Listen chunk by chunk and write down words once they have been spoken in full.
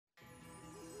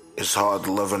It's hard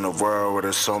to live in a world where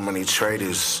there's so many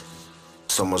traitors,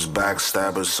 so much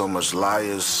backstabbers, so much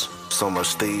liars, so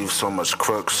much thieves, so much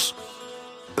crooks.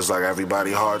 It's like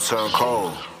everybody heart turned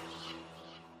cold.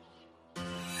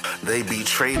 They be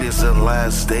traitors in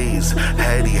last days,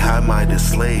 heady, high-minded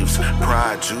slaves.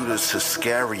 Pride, Judas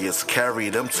Iscariot, carry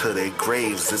them to their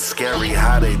graves. It's scary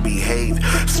how they behave.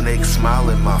 Snakes smile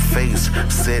in my face,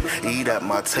 sit, eat at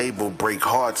my table, break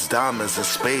hearts, diamonds, and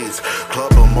spades.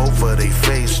 Club them over they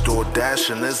face, door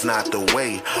dashing is not the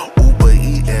way. Uber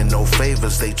eating, no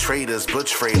favors, they traitors,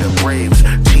 betray the braves.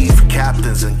 Chief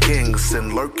captains and kings,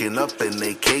 and lurking up in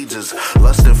their cages,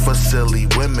 lusting for silly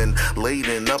women,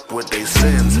 laden up with their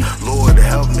sins. Lord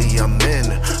help me, I'm in.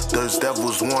 Those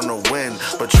devils wanna win,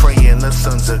 betraying the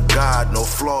sons of God. No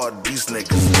flawed, these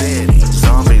niggas dead.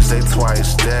 Zombies, they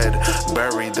twice dead,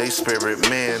 buried they spirit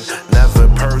men. Never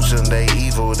purging they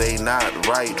evil, they not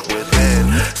right within.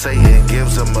 Satan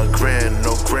gives them a grin,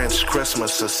 no Grinch,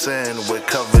 Christmas a sin. With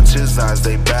covetous eyes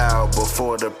they bow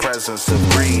before the presence of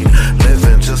greed.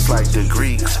 Living just like the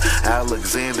Greeks,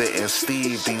 Alexander and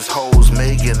Steve. These hoes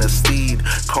making a steed,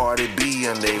 Cardi B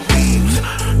and they weaves.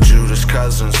 Judas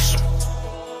cousins,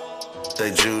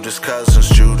 they Judas cousins,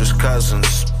 Judas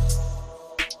cousins.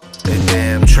 They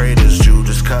damn traitors,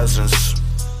 Judas cousins.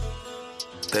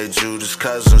 They Judas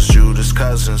cousins, Judas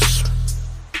cousins.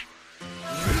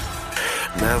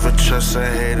 Never trust a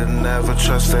hater, never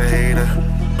trust a hater.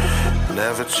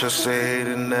 Never trust a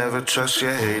hater, never trust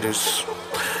your haters.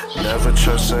 Never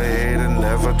trust a hater,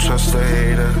 never trust a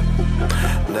hater.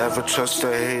 Never trust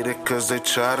a hater cause they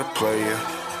try to play you.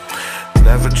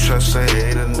 Never trust a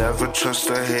hater, never trust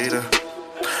a hater.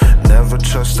 Never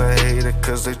trust a hater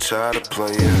cause they try to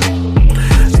play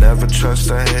you. Never trust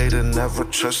a hater, never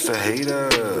trust a hater.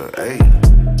 Hey,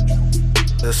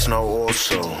 let's know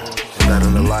also that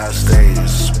in the last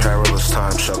days perilous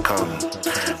times shall come.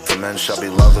 For men shall be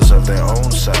lovers of their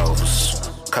own selves,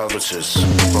 covetous,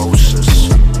 boasters,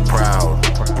 proud,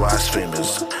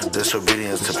 blasphemers,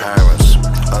 disobedient to parents,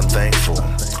 unthankful,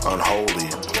 unholy,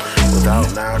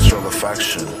 without natural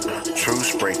affection,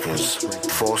 truce breakers,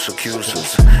 false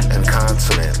accusers,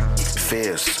 incontinent,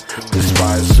 fierce,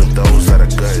 despisers of those that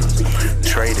are good,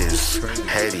 traitors,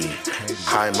 heady,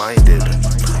 high-minded,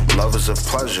 lovers of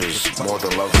pleasures more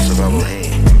than lovers of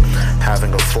Elohim,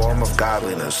 having a form of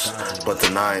godliness, but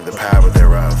denying the power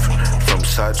thereof. From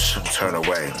such turn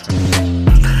away.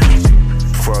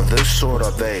 For of this sort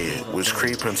are they which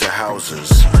creep into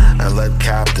houses, and led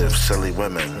captive silly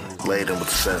women, laden with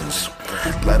sins,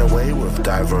 led away with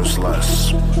diverse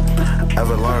lusts,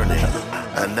 ever learning,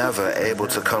 and never able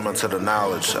to come into the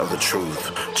knowledge of the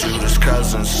truth. Judas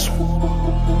cousins,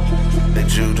 they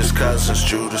Judas cousins,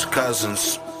 Judas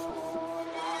cousins.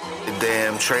 They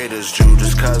damn traitors,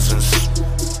 Judas cousins.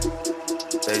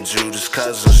 They Judas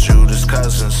cousins, Judas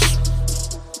cousins.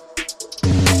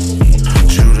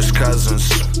 Judas cousins.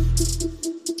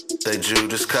 They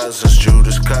Judas cousins,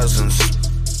 Judas cousins.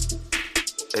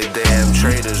 They damn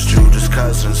traitors, Judas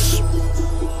cousins.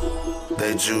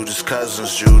 They Judas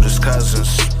cousins, Judas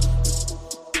cousins.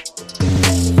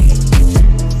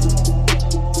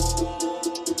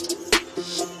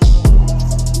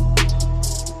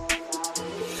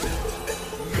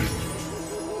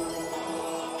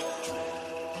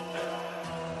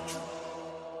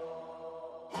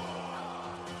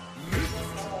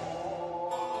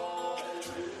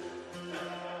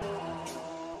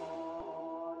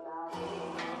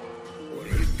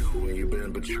 When you've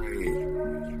been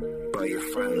betrayed by your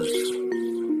friends,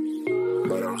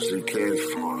 by those you cared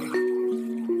for,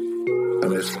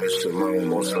 and it's left alone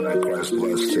most of that Christ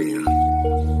blessed to you.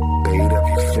 They eat up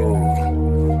your food,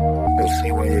 they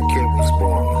see when your kid was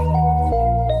born,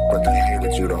 but they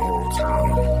hated you the whole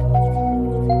time.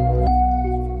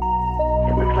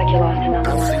 It looks like you lost enough. I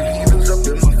see heathens up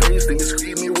in my face, they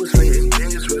scream me with Satan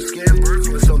games, with scared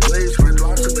worthless on blades, red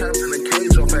locks of time in a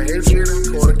cage, off a hatred and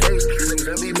for the case. Things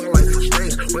that leave my life for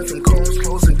strange, went from calls,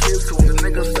 clothes, and kids to a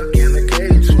nigga stuck in a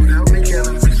cage. Help me, can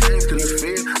I be saved through the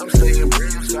fear? I'm staying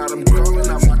brave inside, I'm crawling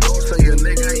out my door. Tell your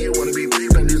nigga you wanna be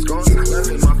brave, and he's gone.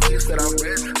 Left in my face that I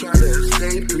read, trying to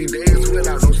escape 3 days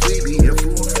without no sleep, eating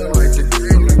food, feel like the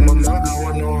day. Like my mother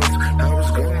went off, I was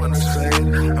gone.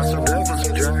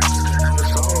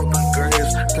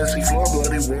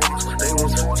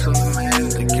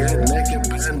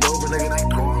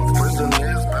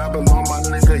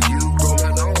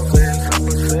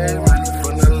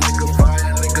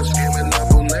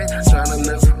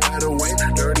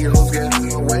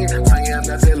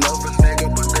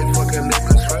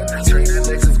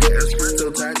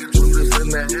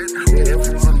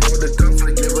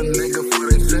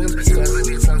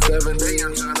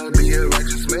 might be a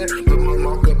righteous man. Put my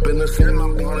mark up in the sand, my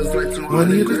bond is like 200 when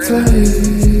you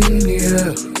detain,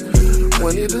 yeah.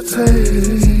 When you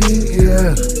detain,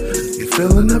 yeah. You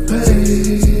feeling the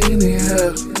pain,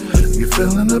 yeah. You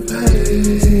feeling the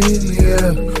pain,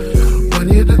 yeah. When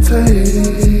you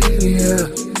detain, yeah.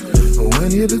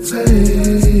 When you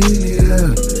detain, yeah.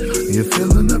 You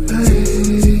feeling the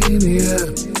pain, yeah.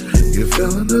 You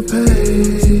feeling the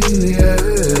pain, yeah.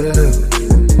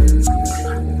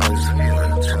 Isaiah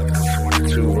chapter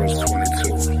 42, verse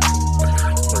 22.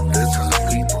 But this is a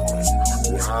people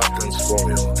robbed and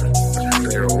spoiled.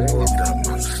 They are all of them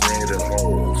snared in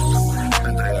holes,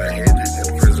 and they are hidden in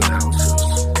prison houses.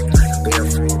 They are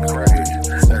full of prey,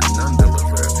 and none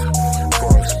delivereth,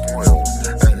 for a spoil,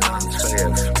 and none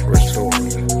saith, restore.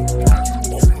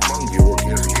 Who among you will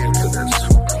give ear to this?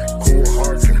 Who will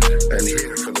hearken and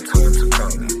hear for the time to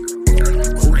come?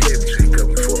 Who gave Jacob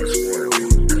for a spoil,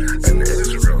 and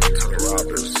Israel to the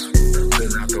robbers? Did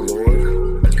not the Lord,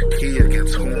 he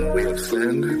against whom we have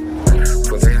sinned?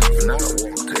 For they have not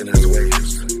walked in his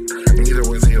ways, neither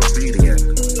were they obedient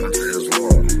unto his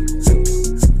law.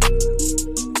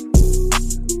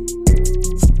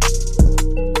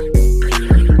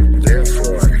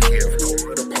 Therefore he hath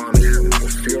poured upon him the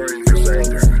fury of his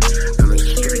anger, and the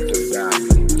strength of battle,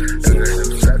 and they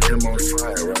have set him on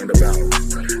fire round about,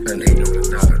 and he knew it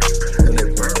not, and they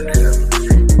burned him,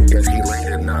 yet he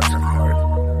laid it not to heart.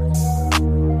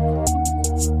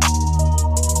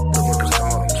 The book of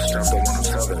Psalms, chapter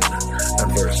 107, and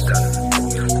verse 10.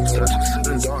 Such as sit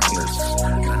in darkness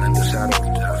and in the shadow of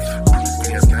death,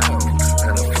 be bound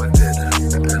and afflicted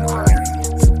and iron,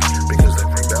 because they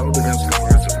rebelled against the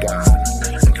words of God,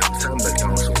 and contemned the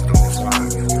counsel of the Most High.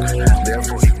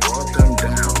 Therefore he brought them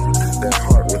down, their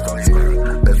heart with hunger,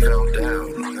 they fell down,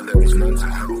 and there was none to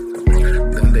help.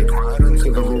 Then they cried unto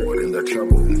the Lord in their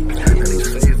trouble, and he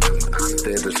saved them out of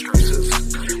their distresses.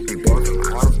 He brought them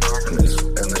out of darkness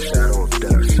and the shadow of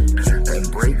death, and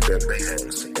brake their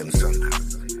bands in sunder.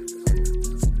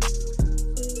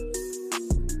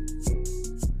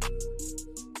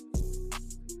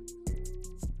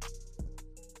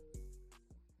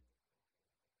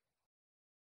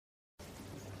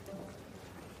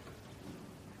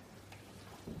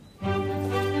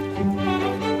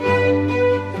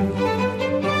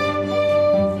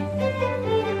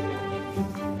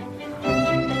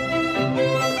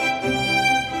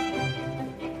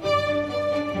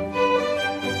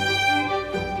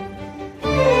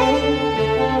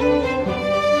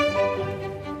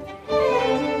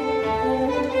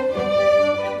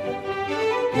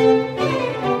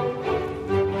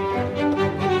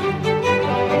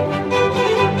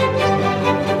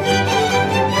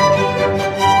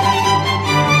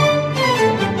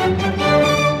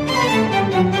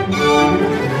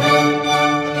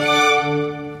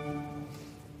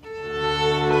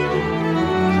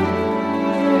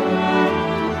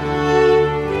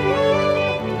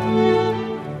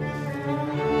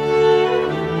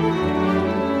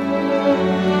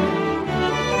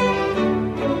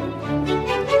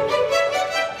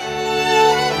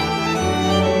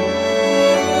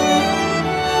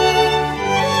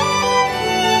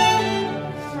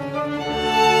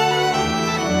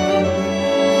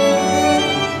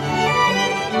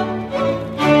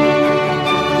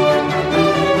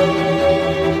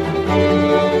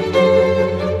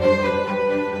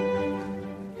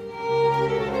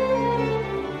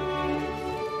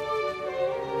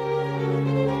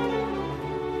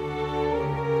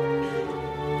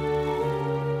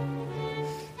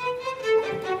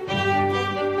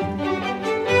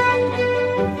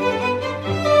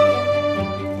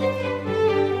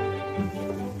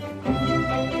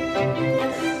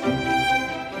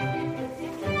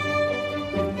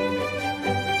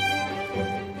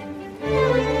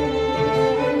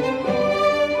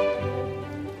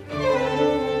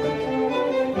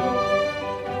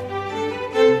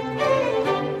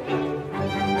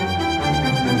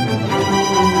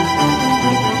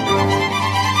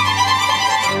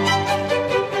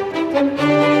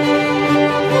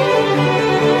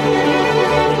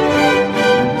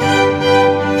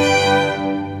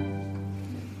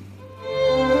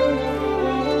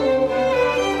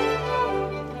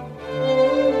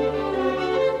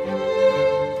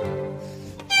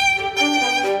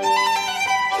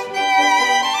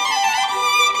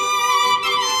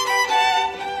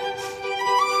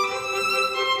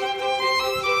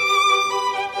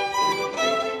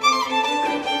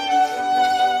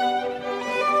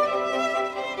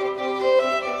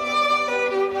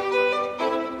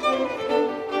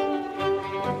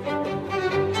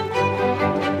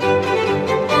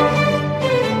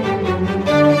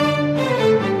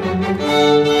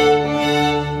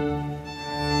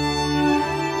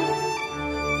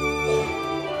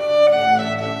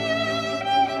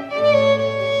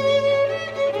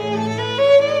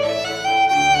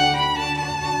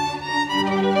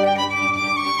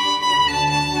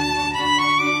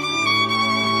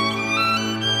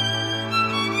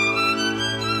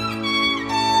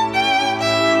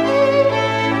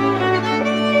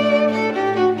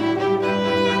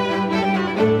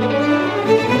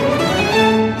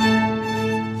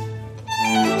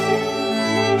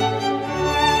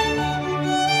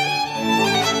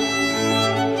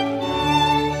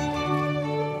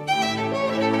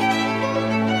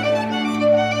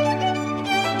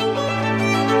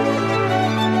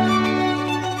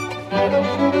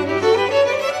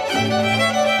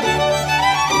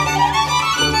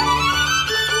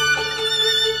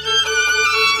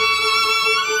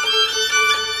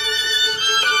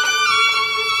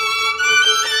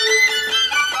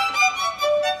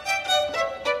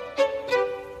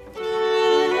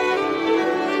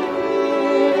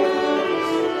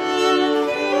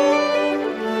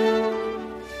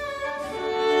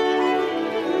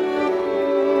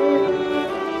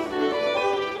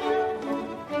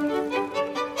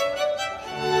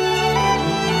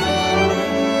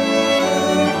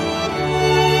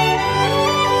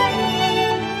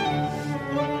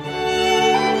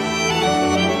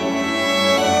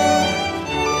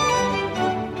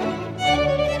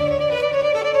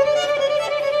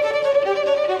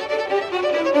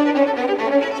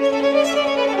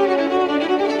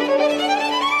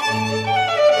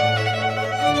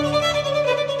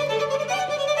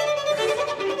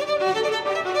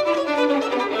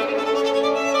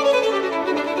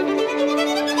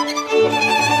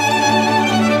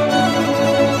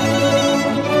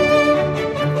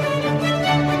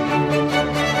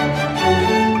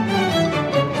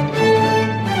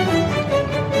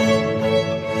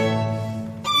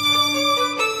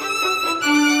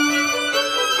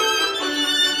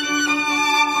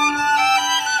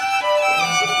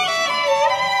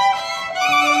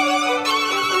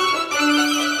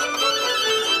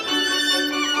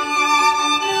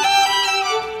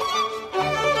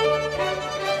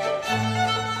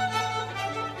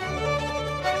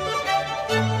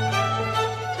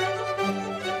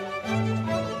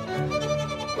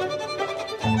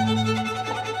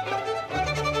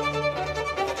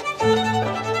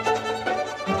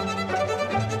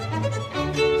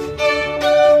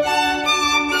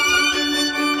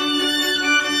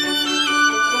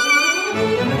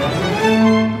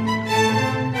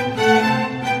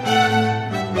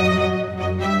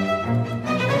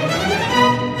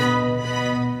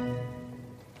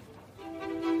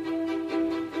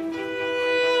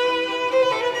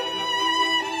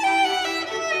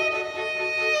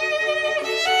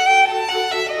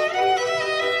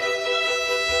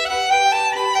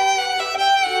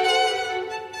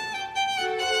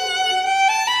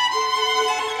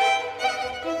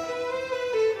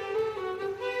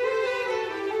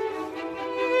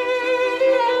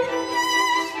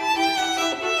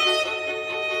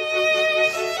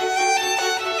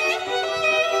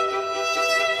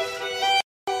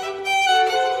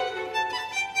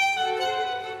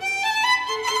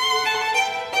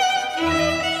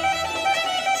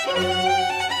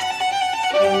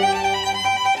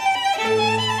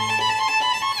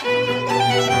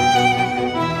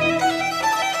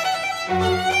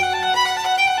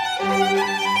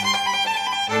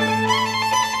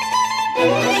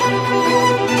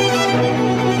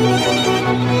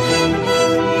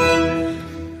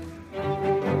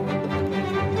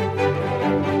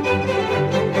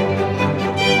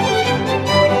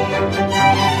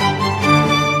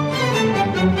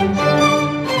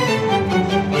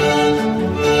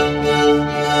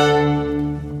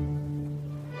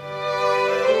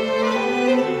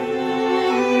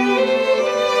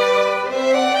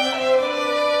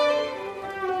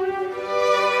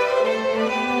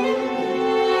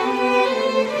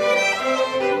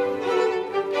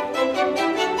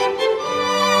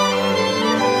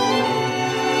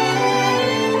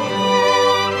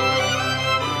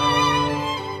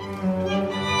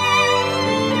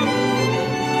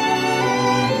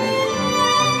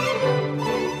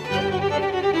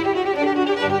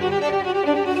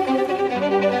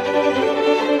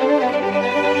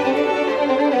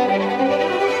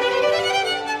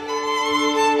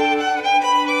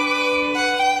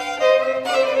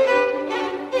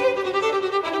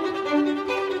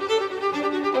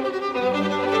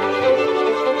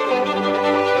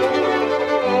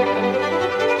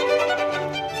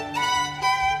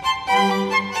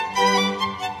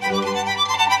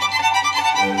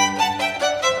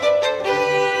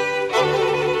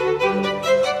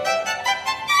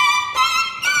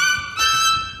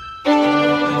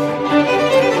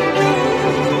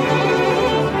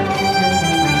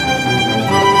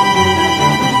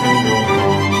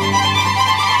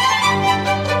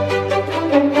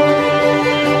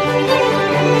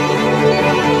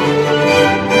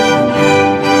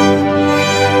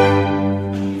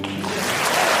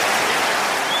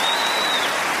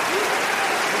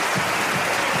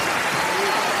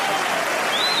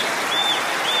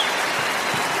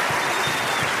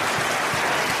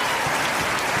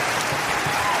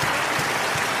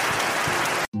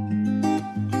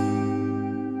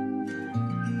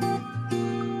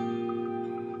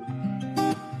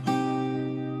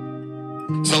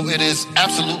 it is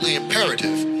absolutely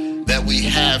imperative that we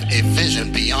have a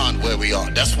vision beyond where we are.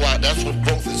 That's what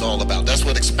growth is all about. That's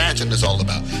what expansion is all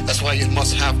about. That's why you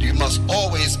must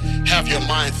always have your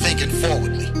mind thinking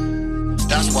forwardly.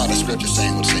 That's why the scripture's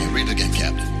saying what's saying. Read it again,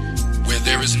 Captain. Where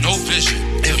there is no vision,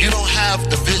 if you don't have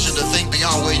the vision to think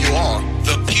beyond where you are,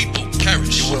 the people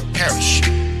perish. You will perish.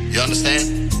 You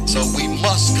understand? So we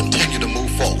must continue to move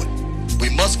forward. We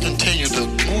must continue to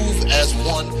move as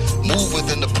one, move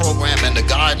within the program and the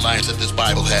guidelines that this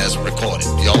Bible has recorded.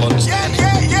 Y'all understand?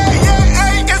 Yeah.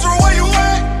 Hey, Israel, where you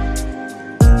at?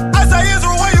 I say,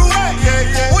 Israel, where you at?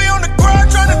 Yeah. We on the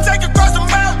ground trying to take across the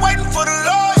map, waiting for the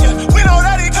Lord. Yeah. We know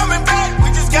that he coming back.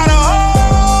 We just gotta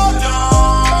hold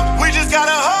on. We just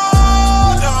gotta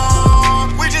hold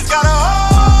on. We just gotta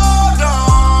hold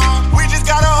on. We just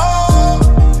gotta hold.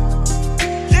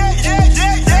 Yeah.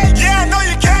 I know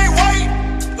you can't wait.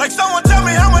 Like someone tell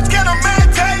me how much can a man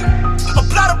take?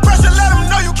 Apply the pressure, let them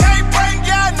know you can't break.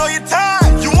 Yeah, I know you're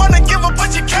tired. You wanna give up,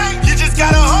 but you can't. You just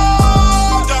gotta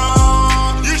hold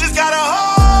on. You just gotta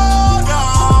hold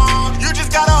on. You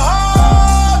just gotta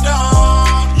hold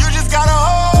on. You just gotta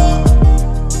hold.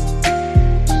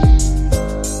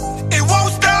 It won't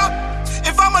stop.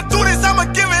 If I'ma do this, I'ma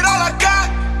give it all I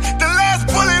got. The last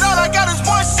bullet, all I got is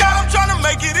one shot. I'm trying to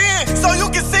make it in, so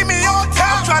you can see me on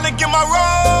top. I'm trying to get my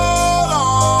roll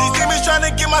on. These demons trying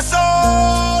to get my soul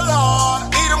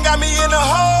on. Edom got me in a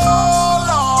hole,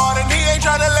 Lord, and he ain't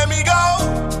trying to let me go.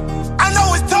 I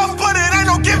know it's tough, but it ain't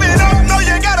no giving up. No,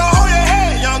 you gotta hold your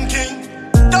head, young king.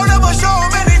 Don't ever show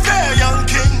him any fear, young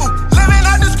king. Living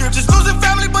out the scriptures, losing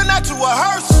family, but not to a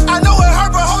hearse. I know it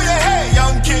hurt, but hold your head,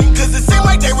 young king. Cause it seems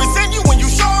like they resent you when you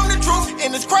show them the truth.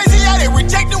 And it's crazy how they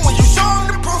reject it when you show them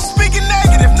the proof. Speaking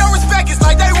negative, no respect, it's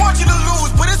like they want you to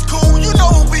lose. But it's cool, you know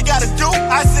what we gotta do.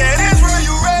 I said, Israel,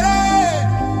 you ready?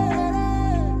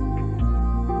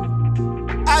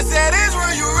 I said,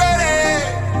 Israel, you ready?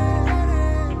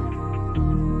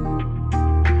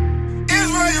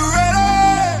 Israel, you ready?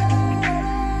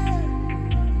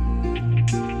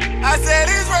 I said,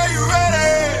 Israel, you ready?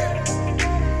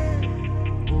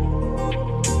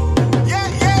 Yeah.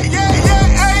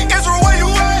 Hey, Israel, where you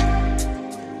at?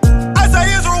 I say,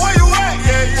 Israel, where you at?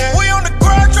 Yeah. We on the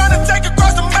ground trying to take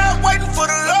across the map, waiting for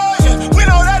the Lord. Yeah. We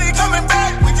know that he coming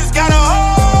back. We just gotta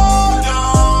hold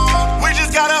on. We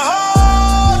just gotta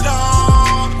hold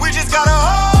on. We just gotta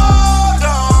hold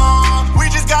on. We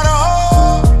just gotta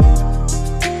hold.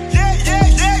 Yeah.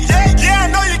 I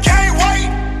know you can't wait.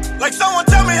 Like someone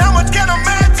tell me how much can a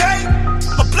man take?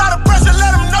 Apply the pressure,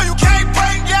 let them know you can't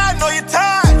break. Yeah, I know you're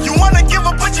tired. You wanna give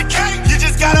up, but you can't. You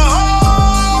just gotta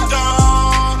hold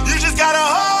on. You just gotta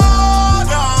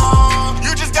hold on.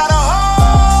 You just gotta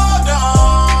hold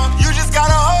on. You just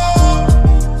gotta hold.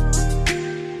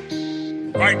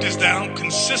 Write this down.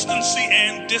 Consistency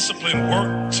and discipline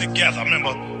work together. I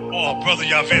remember, Brother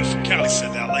Yavin from Cali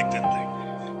said that. I like that thing.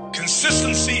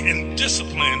 Consistency and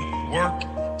discipline work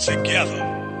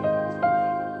together.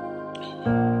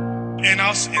 And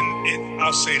I'll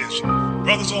say this.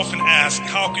 Brothers often ask,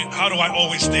 how do I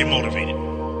always stay motivated?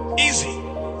 Easy.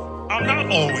 I'm not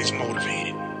always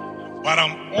motivated, but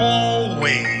I'm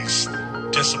always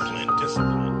disciplined.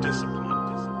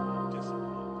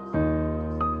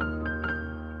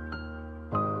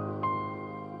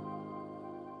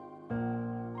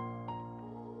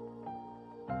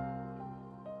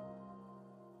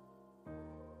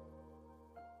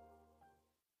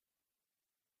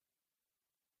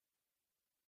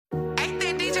 Ain't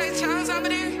that DJ Chose over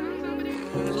there?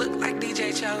 Look like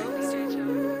DJ Chose.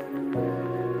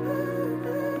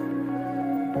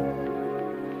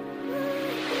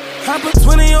 I put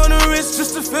 20 on the wrist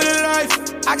just to feel the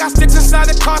life. I got sticks inside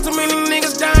the car, too many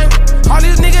niggas dying. All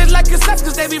these niggas like cassettes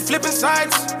cause they be flipping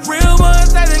sides. Real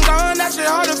ones that ain't gone, that shit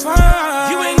hard to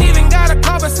find. You ain't even got a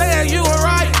call but saying you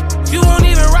alright. You won't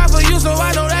even ride for you, so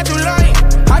I know that you lying.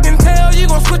 I can tell you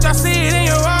gon' switch, I see it in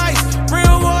your eyes.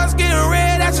 Real ones getting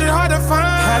red, that shit hard to find.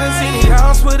 I done seen it,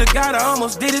 I swear to God, I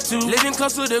almost did it too. Living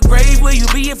close to the grave, where you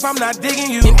be if I'm not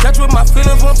digging you? In touch with my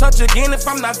feelings, won't touch again if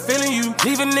I'm not feeling you.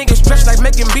 Leaving niggas stretched like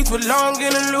making beats with long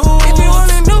interludes. If you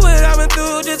only knew what I've been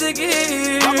through just to get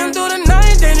here. Walking through the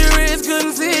night, dangerous,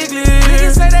 couldn't see clear.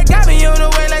 Niggas say they got me on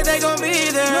the way like they gon' be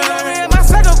there. No longer in my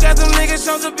circle, got them niggas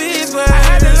show the beats, but I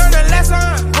had to learn a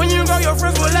lesson. When you go, your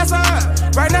friends will lesson.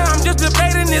 Right now I'm just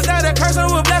debating, is that a curse or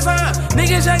a blessing?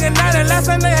 Niggas shaking out and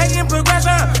lesson, they hating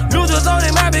progression. Losers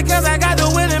only mad because I got the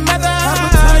winning method. I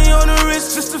put 20 on the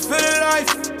wrist just to feel the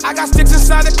life. I got sticks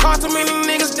inside the car, too many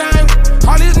niggas dying.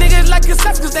 All these niggas like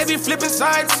cassettes cause they be flipping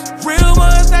sides. Real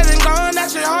ones that ain't gone, that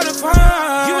shit hard to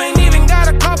find. You ain't even got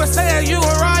a call but saying you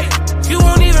alright. You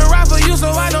won't even ride for you,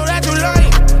 so I know that you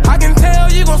lying.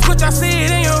 tell you gon' switch, I see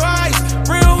it in your eyes.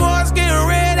 Real ones getting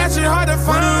red, that shit hard to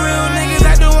find. The real niggas,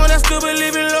 I the one that still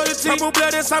believe in loyalty. Purple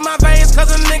blood inside my veins, cause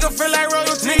a nigga feel like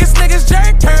royalty. Niggas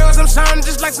jerk curls, I'm shining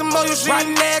just like some oil shit.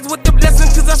 Riding eggs with the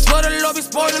blessings, cause I swear the Lord be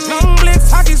spoiling me. Long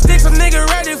blicks, hockey sticks, a nigga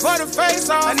ready for the face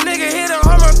off. A nigga hit a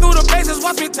Hummer through the bases,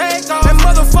 watch me take off. And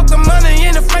motherfuck the money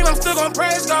in the fame, I'm still gon'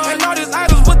 praise God. And all these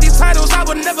idols with these titles, I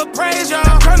would never praise y'all.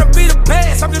 I'm tryna be the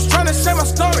best, I'm just tryna share my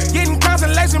story. Getting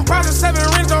consolation prizes, 7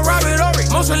 rings, don't rob it Ori.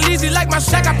 Motion easy like my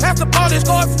shack, I pass the ball, they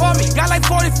score it for me. Got like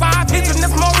 45 hits and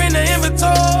that's more in the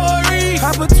inventory. I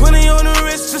put 20 on the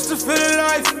wrist just to feel the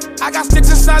life. I got sticks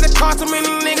inside the car, too many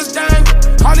niggas dying.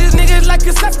 All these niggas like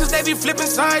cassettes cause they be flipping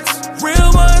sides.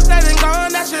 Real ones that ain't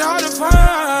gone, that shit hard to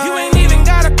find. You ain't even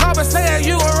got a call but say that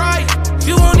you alright.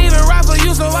 You won't even ride for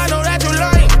you so I know that you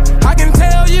lying. I can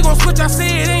tell you gon' switch, I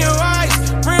see it in your eyes.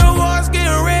 Real ones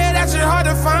getting red, that shit hard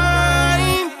to find.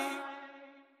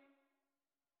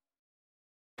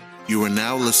 You are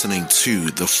now listening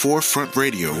to The Forefront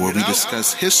Radio, where we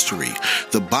discuss history,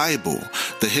 the Bible,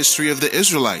 the history of the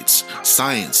Israelites,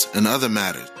 science, and other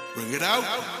matters. Bring it out.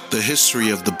 The history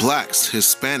of the blacks,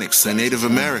 Hispanics, and Native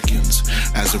Americans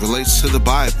as it relates to the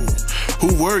Bible.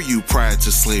 Who were you prior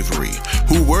to slavery?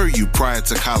 Who were you prior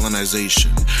to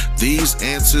colonization? These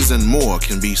answers and more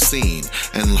can be seen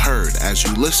and heard as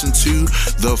you listen to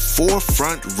The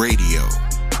Forefront Radio.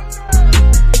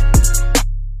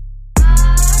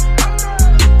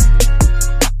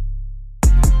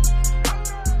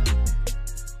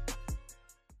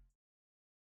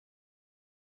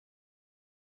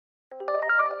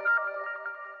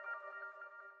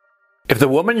 If the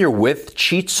woman you're with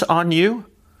cheats on you,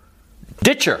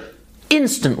 ditch her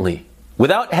instantly,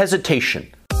 without hesitation.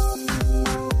 A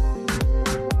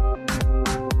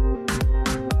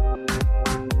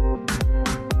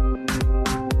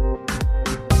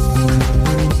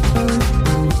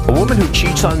woman who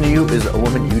cheats on you is a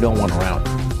woman you don't want around.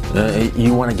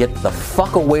 You want to get the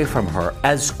fuck away from her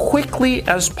as quickly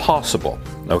as possible,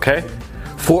 okay?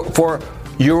 For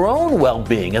your own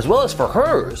well-being, as well as for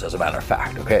hers, as a matter of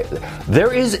fact, okay?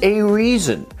 There is a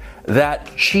reason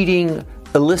that cheating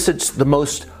elicits the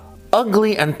most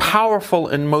ugly and powerful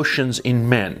emotions in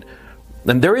men.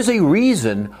 And there is a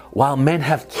reason why men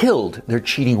have killed their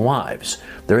cheating wives.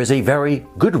 There is a very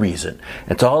good reason.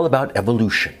 It's all about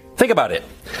evolution. Think about it.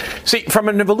 See, from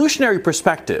an evolutionary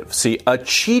perspective, a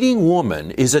cheating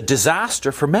woman is a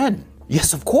disaster for men.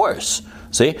 Yes, of course.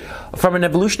 See, from an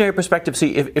evolutionary perspective,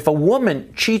 if a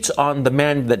woman cheats on the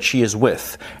man that she is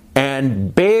with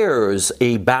and bears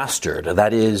a bastard,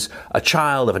 that is, a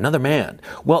child of another man,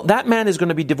 well, that man is going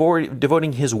to be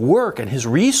devoting his work and his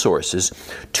resources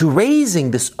to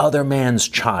raising this other man's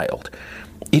child.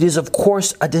 It is, of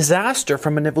course, a disaster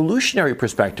from an evolutionary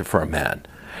perspective for a man.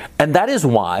 And that is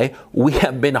why we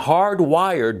have been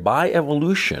hardwired by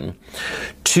evolution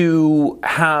to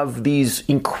have these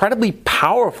incredibly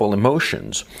powerful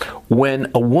emotions when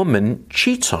a woman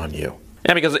cheats on you.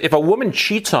 Yeah, because if a woman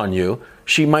cheats on you,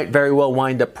 she might very well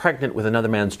wind up pregnant with another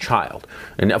man's child.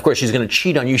 And of course, she's going to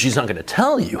cheat on you. She's not going to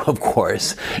tell you, of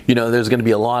course. You know, there's going to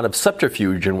be a lot of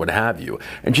subterfuge and what have you.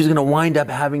 And she's going to wind up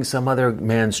having some other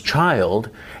man's child,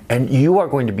 and you are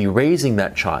going to be raising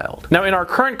that child. Now, in our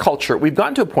current culture, we've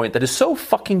gotten to a point that is so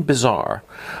fucking bizarre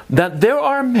that there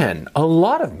are men, a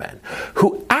lot of men,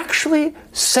 who actually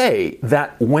say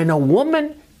that when a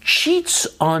woman cheats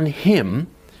on him,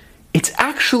 it's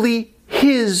actually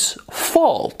his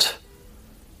fault.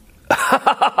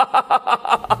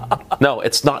 No,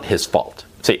 it's not his fault.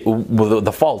 See,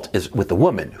 the fault is with the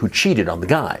woman who cheated on the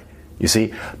guy, you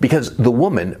see, because the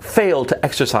woman failed to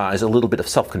exercise a little bit of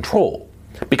self-control.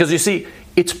 Because, you see,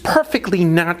 it's perfectly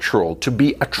natural to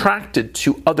be attracted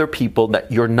to other people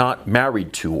that you're not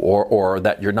married to or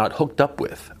that you're not hooked up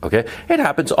with, okay? It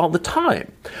happens all the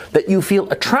time that you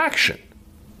feel attraction.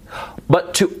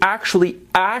 But to actually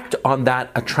act on that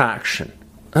attraction,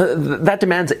 that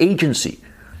demands agency.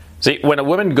 See, when a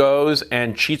woman goes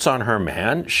and cheats on her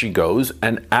man, she goes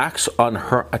and acts on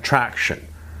her attraction,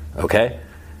 okay?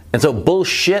 And so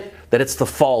bullshit that it's the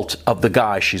fault of the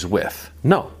guy she's with.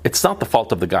 No, it's not the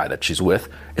fault of the guy that she's with.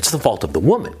 It's the fault of the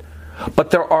woman.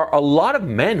 But there are a lot of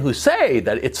men who say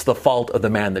that it's the fault of the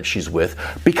man that she's with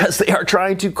because they are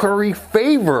trying to curry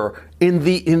favor in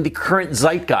the current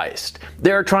zeitgeist.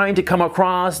 They're trying to come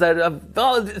across that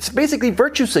it's basically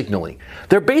virtue signaling.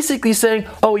 They're basically saying,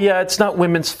 oh yeah, it's not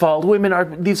women's fault. Women are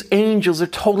these angels. They're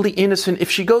totally innocent.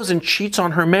 If she goes and cheats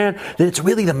on her man, then it's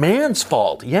really the man's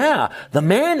fault. Yeah, the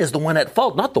man is the one at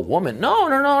fault, not the woman.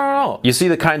 No. You see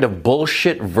the kind of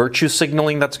bullshit virtue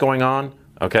signaling that's going on?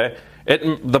 Okay?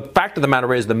 The fact of the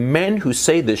matter is, the men who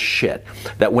say this shit,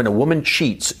 that when a woman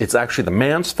cheats, it's actually the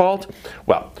man's fault,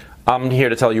 well, I'm here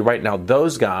to tell you right now,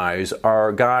 those guys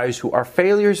are guys who are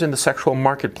failures in the sexual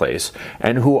marketplace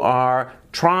and who are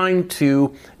trying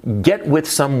to get with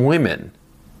some women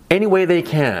any way they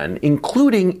can,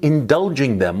 including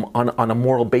indulging them on a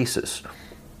moral basis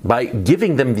by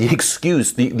giving them the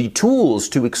excuse, the tools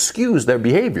to excuse their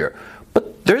behavior.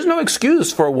 But there's no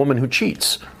excuse for a woman who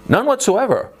cheats. None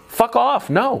whatsoever. Fuck off,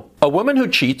 no. A woman who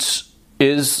cheats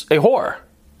is a whore.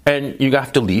 And you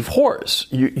have to leave whores.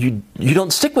 You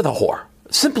don't stick with a whore.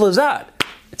 Simple as that.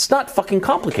 It's not fucking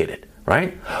complicated,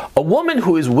 right? A woman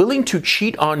who is willing to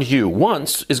cheat on you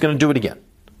once is going to do it again,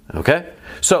 okay?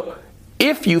 So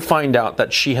if you find out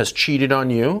that she has cheated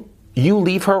on you, you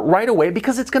leave her right away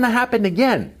because it's going to happen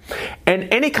again. And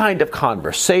any kind of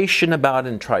conversation about it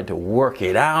and try to work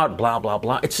it out, blah, blah,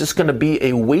 blah, it's just going to be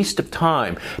a waste of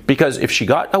time. Because if she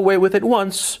got away with it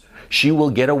once, she will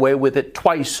get away with it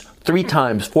twice, 3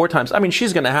 times, 4 times. I mean,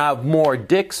 she's going to have more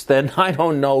dicks than I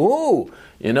don't know who.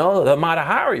 You know, the Mata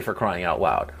Hari, for crying out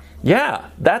loud. Yeah,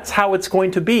 that's how it's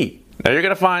going to be. Now, you're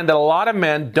going to find that a lot of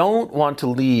men don't want to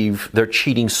leave their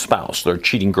cheating spouse, their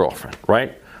cheating girlfriend,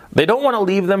 right? They don't want to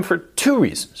leave them for 2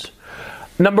 reasons.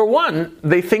 Number 1,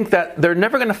 they think that they're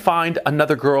never going to find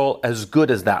another girl as good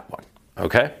as that one,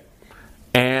 okay?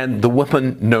 And the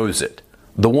woman knows it.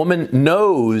 The woman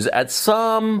knows at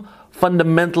some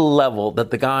fundamental level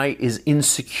that the guy is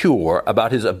insecure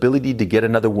about his ability to get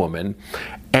another woman,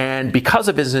 and because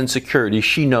of his insecurity,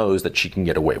 she knows that she can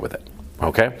get away with it.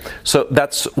 Okay? So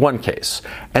that's one case.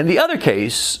 And the other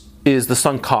case is the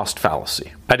sunk cost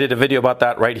fallacy. I did a video about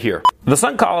that right here. The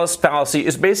sunk cost fallacy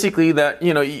is basically that,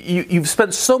 you've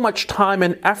spent so much time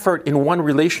and effort in one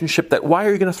relationship that why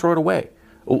are you going to throw it away?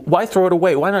 Why throw it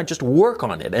away? Why not just work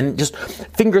on it and just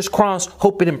fingers crossed,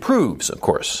 hope it improves, of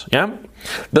course, yeah?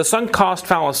 The sunk cost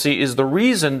fallacy is the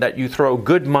reason that you throw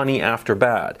good money after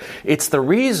bad. It's the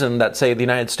reason that, say, the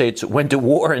United States went to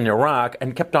war in Iraq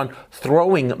and kept on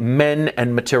throwing men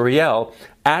and materiel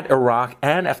at Iraq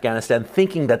and Afghanistan,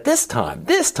 thinking that this time,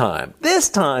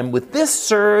 with this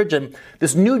surge and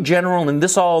this new general and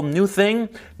this all new thing,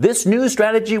 this new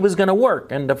strategy was going to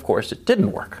work. And of course, it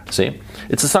didn't work. See?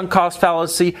 It's a sunk cost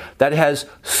fallacy that has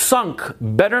sunk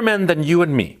better men than you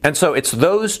and me. And so it's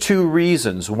those 2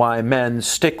 reasons why men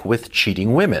stick with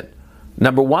cheating women.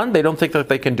 Number 1, they don't think that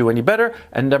they can do any better.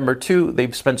 And number 2,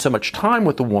 they've spent so much time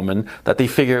with the woman that they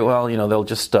figure, well, they'll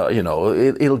just,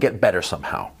 it'll get better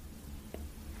somehow.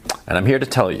 And I'm here to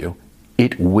tell you,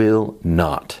 it will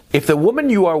not. If the woman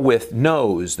you are with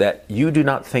knows that you do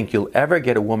not think you'll ever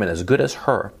get a woman as good as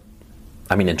her,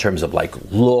 I mean in terms of like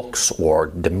looks or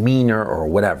demeanor or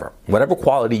whatever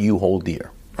quality you hold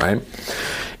dear, right?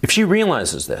 If she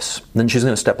realizes this, then she's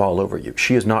going to step all over you.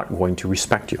 She is not going to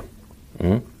respect you.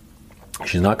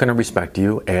 She's not going to respect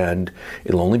you, and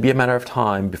it'll only be a matter of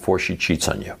time before she cheats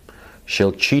on you.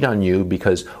 She'll cheat on you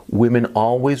because women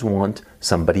always want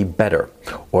somebody better.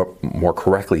 Or more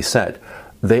correctly said,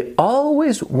 they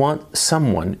always want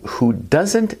someone who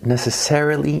doesn't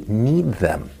necessarily need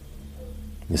them.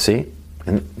 You see?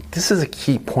 And this is a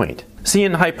key point. See,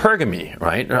 in hypergamy,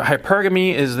 right?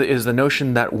 Hypergamy is the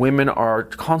notion that women are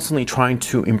constantly trying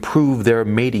to improve their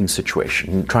mating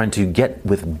situation, trying to get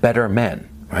with better men,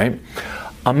 right?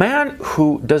 A man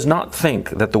who does not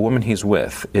think that the woman he's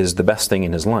with is the best thing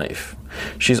in his life,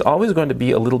 she's always going to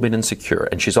be a little bit insecure,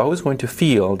 and she's always going to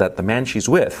feel that the man she's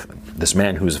with, this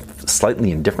man who's slightly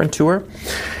indifferent to her,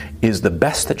 is the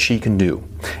best that she can do,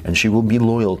 and she will be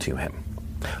loyal to him.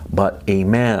 But a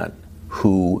man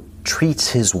who treats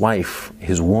his wife,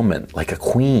 his woman, like a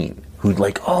queen, who's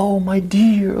like, oh, my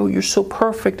dear, oh, you're so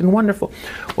perfect and wonderful.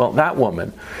 Well, that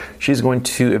woman, she's going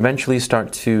to eventually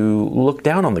start to look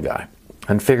down on the guy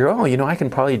and figure, oh, I can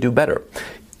probably do better.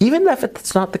 Even if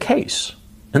it's not the case.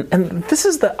 And this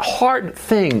is the hard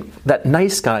thing that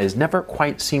nice guys never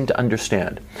quite seem to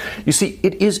understand. You see,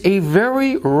 it is a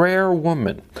very rare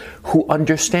woman who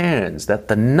understands that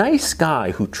the nice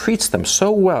guy who treats them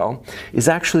so well is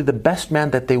actually the best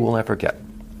man that they will ever get.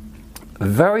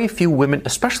 Very few women,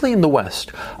 especially in the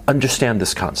West, understand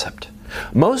this concept.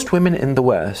 Most women in the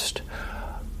West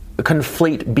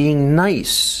conflate being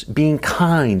nice, being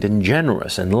kind and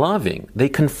generous and loving. They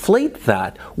conflate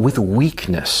that with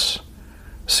weakness.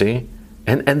 See?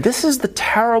 And this is the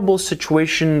terrible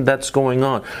situation that's going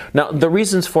on. Now, the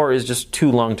reasons for it is just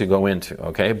too long to go into,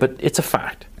 okay? But it's a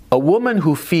fact. A woman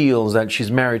who feels that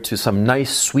she's married to some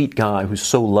nice, sweet guy who's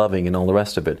so loving and all the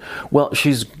rest of it, well,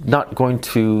 she's not going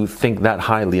to think that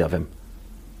highly of him.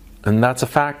 And that's a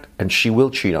fact, and she will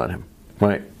cheat on him,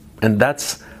 right? And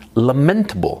that's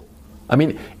lamentable. I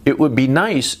mean, it would be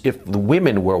nice if the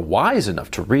women were wise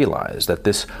enough to realize that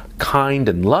this kind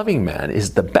and loving man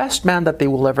is the best man that they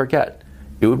will ever get.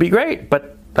 It would be great,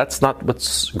 but that's not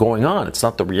what's going on. It's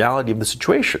not the reality of the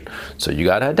situation. So you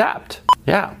got to adapt.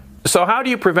 Yeah. So how do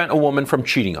you prevent a woman from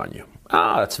cheating on you?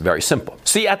 That's very simple.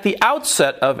 See, at the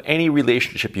outset of any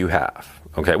relationship you have,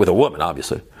 okay, with a woman,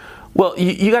 obviously, well,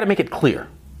 you got to make it clear.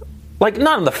 Like,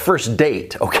 not on the first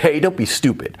date, okay? Don't be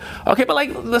stupid. Okay, but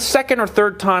like the second or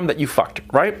third time that you fucked her,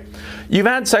 right? You've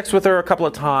had sex with her a couple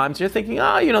of times. You're thinking,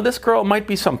 this girl might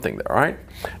be something there, right?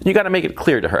 You got to make it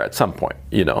clear to her at some point,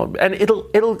 and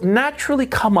it'll naturally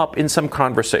come up in some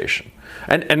conversation.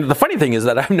 And the funny thing is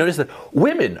that I've noticed that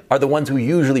women are the ones who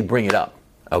usually bring it up.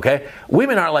 Okay?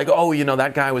 Women are like,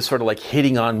 that guy was sort of like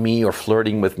hitting on me or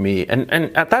flirting with me. And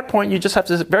at that point, you just have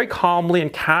to very calmly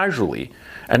and casually,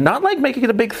 and not like making it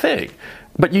a big thing,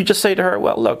 but you just say to her,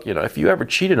 well, look, if you ever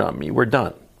cheated on me, we're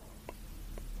done.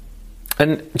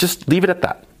 And just leave it at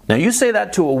that. Now, you say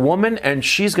that to a woman, and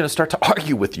she's going to start to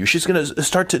argue with you. She's going to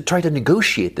start to try to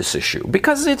negotiate this issue,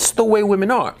 because it's the way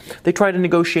women are. They try to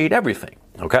negotiate everything,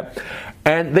 okay?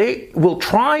 And they will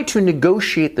try to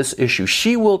negotiate this issue.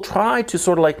 She will try to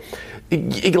sort of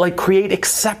like create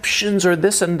exceptions or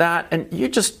this and that, and you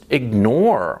just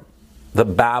ignore the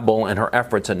babble and her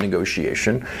efforts at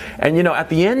negotiation. And at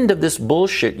the end of this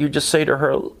bullshit, you just say to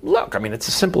her, look, it's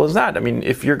as simple as that.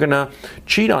 If you're gonna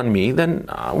cheat on me, then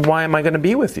why am I gonna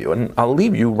be with you? And I'll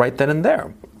leave you right then and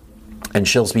there. And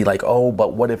she'll be like, oh,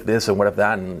 but what if this and what if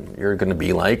that? And you're gonna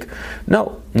be like,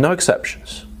 no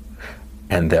exceptions.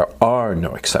 And there are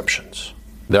no exceptions.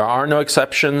 There are no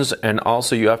exceptions, and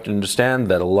also you have to understand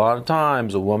that a lot of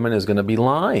times a woman is gonna be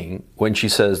lying when she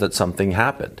says that something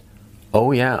happened.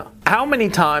 Oh yeah. How many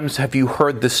times have you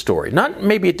heard this story? Not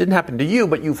maybe it didn't happen to you,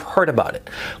 but you've heard about it.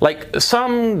 Like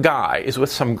some guy is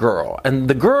with some girl, and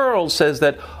the girl says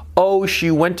that, she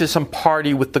went to some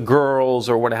party with the girls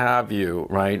or what have you,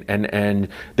 right? And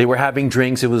they were having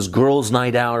drinks. It was girls'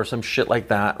 night out or some shit like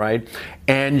that, right?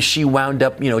 And she wound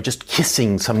up, just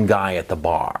kissing some guy at the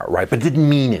bar, right? But it didn't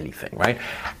mean anything, right?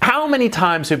 How many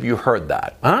times have you heard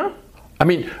that, huh?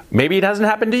 Maybe it hasn't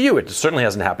happened to you. It certainly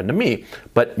hasn't happened to me.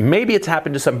 But maybe it's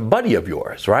happened to some buddy of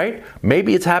yours, right?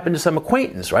 Maybe it's happened to some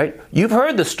acquaintance, right? You've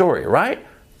heard the story, right?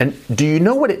 And do you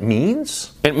know what it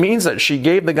means? It means that she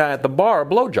gave the guy at the bar a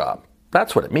blowjob.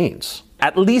 That's what it means.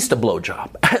 At least a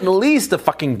blowjob. At least a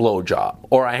fucking blowjob.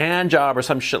 Or a hand job or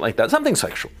some shit like that. Something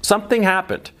sexual. Something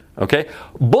happened, okay?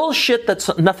 Bullshit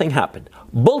that nothing happened.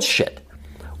 Bullshit.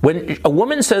 When a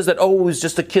woman says that, it was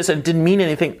just a kiss and it didn't mean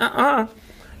anything,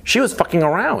 she was fucking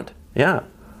around. Yeah.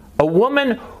 A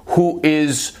woman who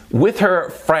is with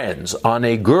her friends on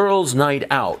a girls' night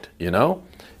out,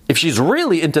 if she's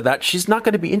really into that, she's not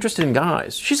going to be interested in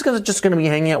guys. She's just going to be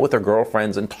hanging out with her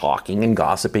girlfriends and talking and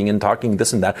gossiping and talking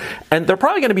this and that. And they're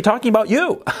probably going to be talking about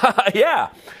you. Yeah.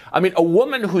 A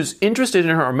woman who's interested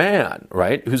in her man,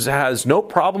 right, who has no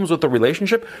problems with the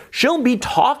relationship, she'll be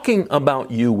talking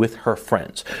about you with her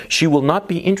friends. She will not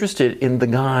be interested in the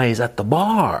guys at the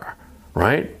bar.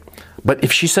 Right? But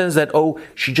if she says that,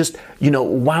 she just,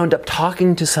 wound up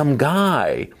talking to some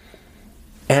guy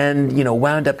and,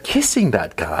 wound up kissing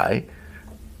that guy,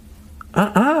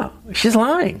 she's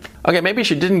lying. Okay, maybe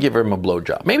she didn't give him a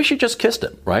blowjob. Maybe she just kissed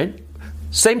him, right?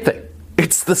 Same thing.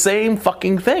 It's the same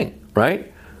fucking thing,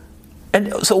 right?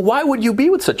 And so why would you be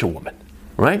with such a woman,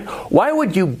 right? Why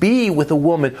would you be with a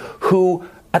woman who,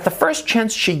 at the first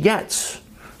chance she gets,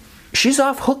 she's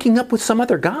off hooking up with some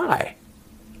other guy?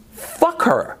 Fuck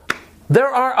her. There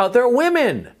are other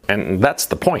women. And that's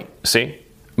the point, see?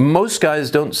 Most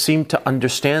guys don't seem to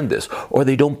understand this, or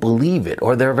they don't believe it,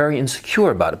 or they're very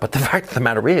insecure about it. But the fact of the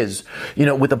matter is,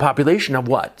 with a population of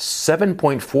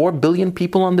 7.4 billion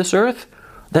people on this earth?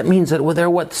 That means that there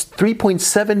are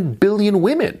 3.7 billion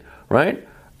women, right?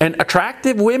 And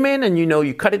attractive women, and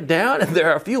you cut it down, and there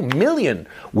are a few million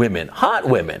women, hot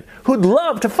women, who'd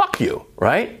love to fuck you,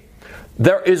 right?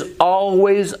 There is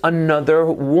always another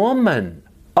woman.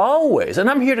 Always. And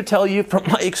I'm here to tell you from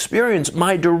my experience,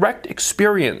 my direct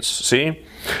experience, see?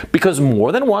 Because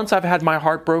more than once I've had my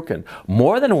heart broken.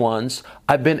 More than once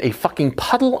I've been a fucking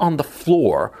puddle on the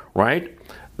floor, right?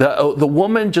 The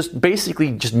woman just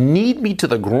basically kneed me to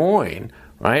the groin,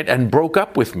 right? And broke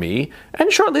up with me.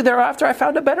 And shortly thereafter I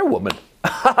found a better woman.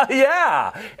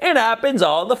 Yeah, it happens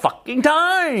all the fucking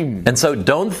time. And so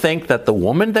don't think that the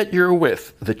woman that you're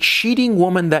with, the cheating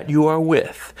woman that you are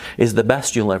with, is the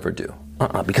best you'll ever do.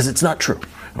 Because it's not true,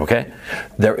 okay?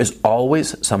 There is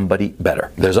always somebody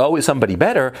better. There's always somebody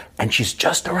better, and she's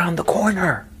just around the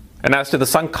corner. And as to the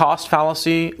sunk cost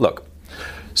fallacy, look,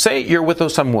 Say you're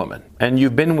with some woman and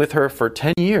you've been with her for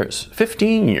 10 years,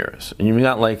 15 years, and you've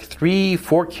got like 3,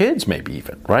 4 kids maybe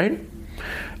even, right?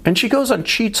 And she goes and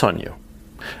cheats on you.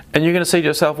 And you're going to say to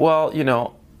yourself, well, you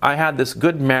know, I had this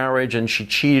good marriage and she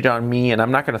cheated on me and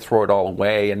I'm not going to throw it all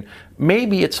away and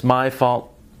maybe it's my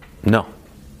fault. No,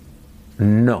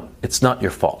 it's not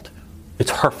your fault.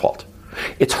 It's her fault.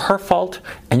 It's her fault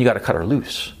and you got to cut her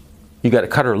loose. You got to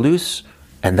cut her loose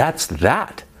and that's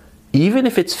that. Even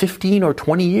if it's 15 or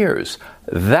 20 years,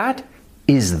 that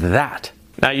is that.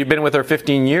 Now, you've been with her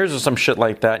 15 years or some shit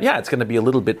like that. Yeah, it's going to be a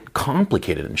little bit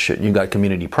complicated and shit. You got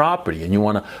community property and you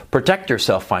want to protect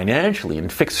yourself financially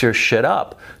and fix your shit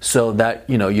up so that,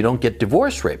 you know, you don't get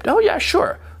divorce raped. Oh, yeah,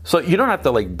 sure. So you don't have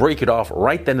to like break it off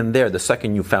right then and there the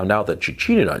second you found out that she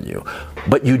cheated on you.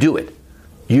 But you do it.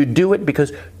 You do it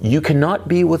because you cannot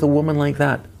be with a woman like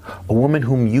that. A woman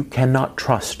whom you cannot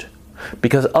trust.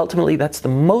 Because ultimately that's the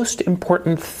most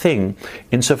important thing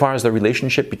insofar as the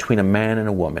relationship between a man and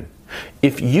a woman.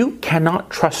 If you cannot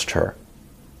trust her,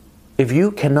 if you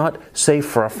cannot say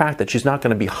for a fact that she's not going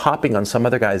to be hopping on some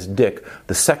other guy's dick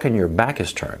the second your back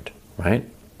is turned, right?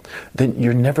 Then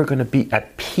you're never going to be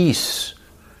at peace.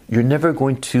 You're never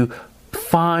going to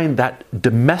find that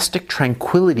domestic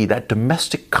tranquility, that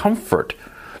domestic comfort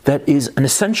that is an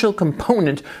essential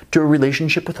component to a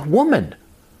relationship with a woman.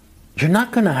 You're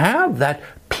not going to have that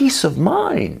peace of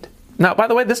mind. Now, by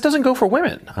the way, this doesn't go for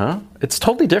women, huh? It's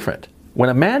totally different. When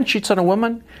a man cheats on a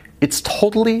woman, it's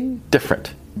totally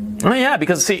different. Oh, yeah,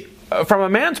 because see, from a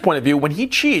man's point of view, when he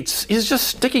cheats, he's just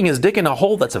sticking his dick in a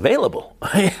hole that's available.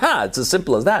 Yeah, it's as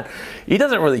simple as that. He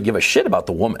doesn't really give a shit about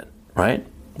the woman, right?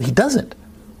 He doesn't,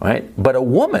 right? But a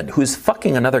woman who's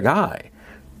fucking another guy,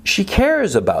 she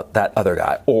cares about that other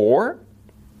guy, or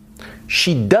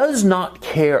she does not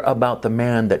care about the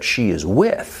man that she is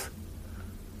with.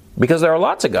 Because there are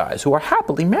lots of guys who are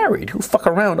happily married, who fuck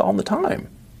around all the time.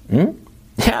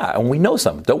 Yeah, and we know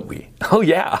some, don't we? Oh,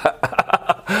 yeah.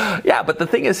 Yeah, but the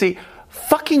thing is, see,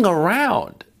 fucking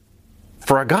around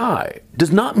for a guy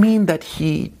does not mean that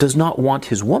he does not want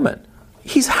his woman.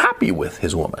 He's happy with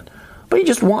his woman, but he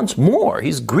just wants more.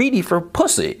 He's greedy for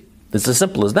pussy. It's as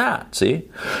simple as that, see?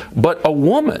 But a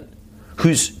woman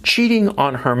who's cheating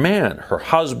on her man, her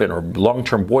husband or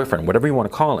long-term boyfriend, whatever you want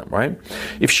to call him, right?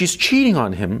 If she's cheating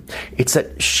on him, it's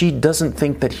that she doesn't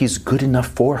think that he's good enough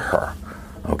for her,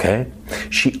 okay?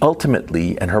 She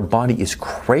ultimately, and her body is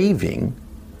craving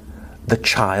the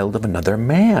child of another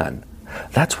man.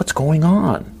 That's what's going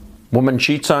on. Woman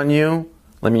cheats on you,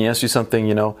 let me ask you something,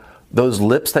 you know, those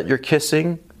lips that you're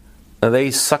kissing, they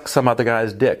suck some other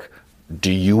guy's dick.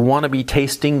 Do you want to be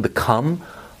tasting the cum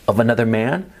of another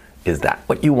man? Is that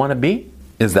what you want to be?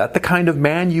 Is that the kind of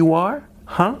man you are?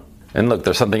 Huh? And look,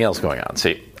 there's something else going on.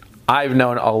 See, I've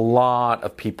known a lot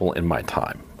of people in my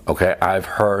time, okay? I've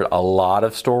heard a lot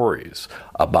of stories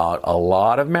about a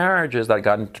lot of marriages that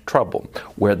got into trouble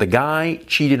where the guy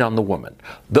cheated on the woman.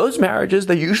 Those marriages,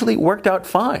 they usually worked out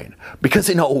fine because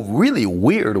in a really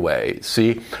weird way,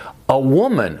 see, a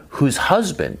woman whose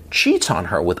husband cheats on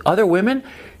her with other women,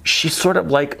 she sort of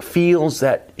like feels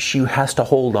that she has to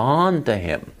hold on to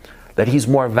him, that he's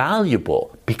more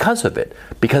valuable because of it,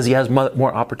 because he has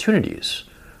more opportunities.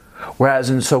 Whereas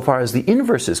insofar as the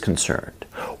inverse is concerned,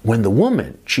 when the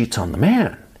woman cheats on the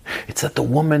man, it's that the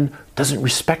woman doesn't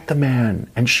respect the man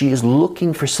and she is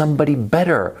looking for somebody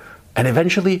better, and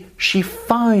eventually she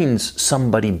finds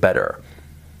somebody better.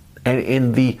 And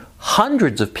in the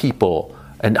hundreds of people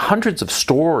and hundreds of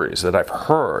stories that I've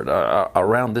heard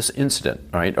around this incident,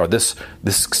 right, or this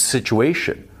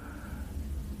situation,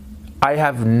 I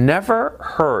have never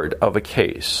heard of a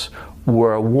case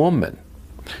where a woman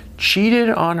cheated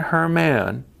on her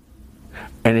man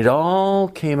and it all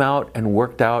came out and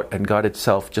worked out and got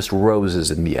itself just roses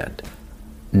in the end.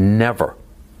 Never.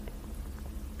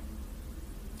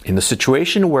 In the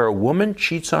situation where a woman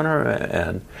cheats on her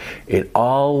man, it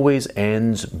always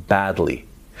ends badly.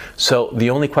 So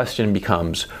the only question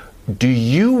becomes, do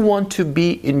you want to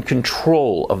be in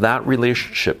control of that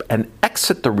relationship and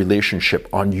exit the relationship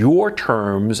on your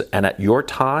terms and at your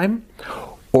time?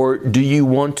 Or do you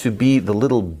want to be the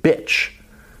little bitch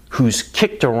who's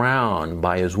kicked around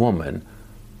by his woman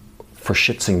for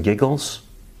shits and giggles?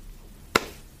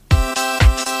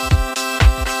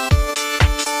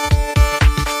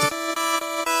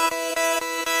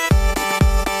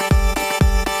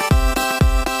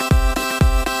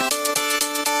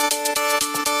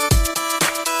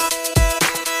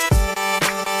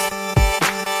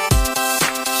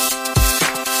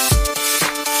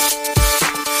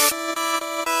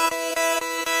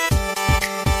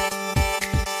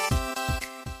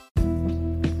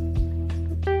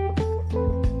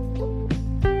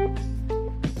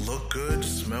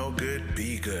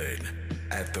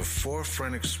 The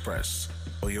Forefront Express,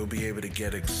 where you'll be able to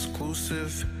get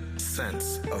exclusive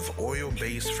scents of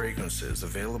oil-based fragrances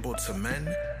available to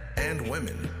men and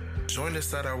women. Join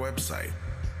us at our website.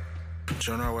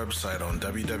 Join our website on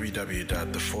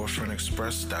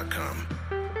www.theforefrontexpress.com.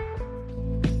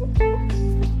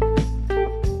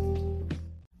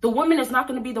 The woman is not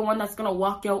going to be the one that's going to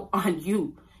walk out on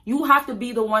you. You have to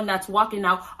be the one that's walking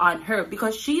out on her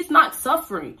because she's not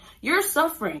suffering. You're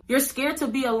suffering. You're scared to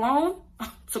be alone.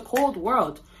 It's a cold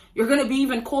world. You're going to be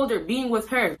even colder being with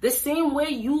her. The same way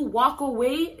you walk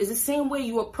away is the same way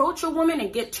you approach a woman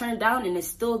and get turned down, and it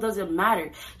still doesn't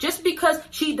matter. Just because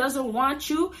she doesn't want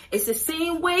you, it's the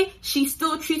same way she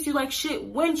still treats you like shit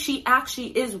when she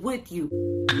actually is with you.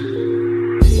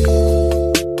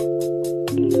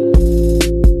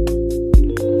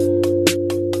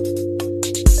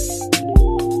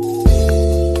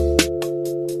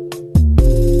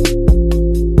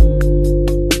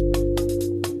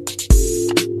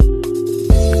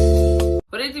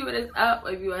 Up,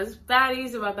 if you as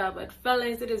baddies or my bad but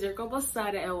fellas, it is your girl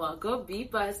Sada and welcome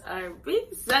B+RB. As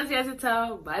you guys can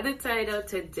tell by the title,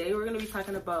 today we're going to be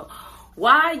talking about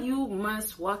why you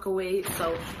must walk away.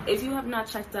 So if you have not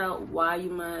checked out why you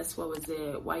must, I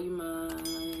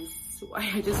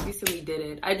just recently did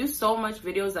it. I do so much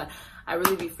videos that I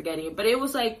really be forgetting, but it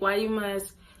was like why you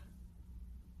must,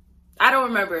 I don't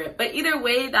remember it, but either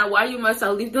way, that why you must,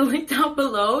 I'll leave the link down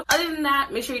below. Other than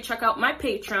that, make sure you check out my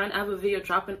Patreon. I have a video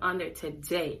dropping on there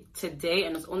today,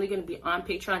 and it's only going to be on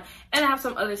Patreon, and I have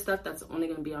some other stuff that's only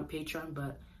going to be on Patreon,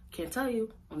 but can't tell you,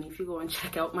 only if you go and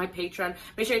check out my Patreon.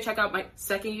 Make sure you check out my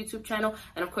second YouTube channel,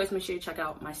 and of course, make sure you check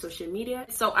out my social media.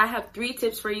 So I have 3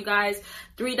 tips for you guys,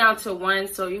 3 down to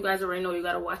 1, so you guys already know you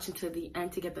gotta watch until the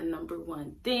end to get the number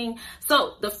 1 thing.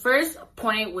 So the first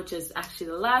point, which is actually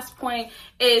the last point,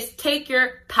 is take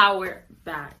your power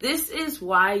back. This is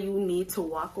why you need to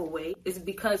walk away, is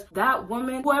because that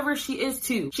woman, whoever she is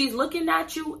too, she's looking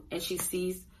at you and she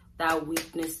sees that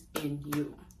weakness in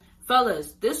you.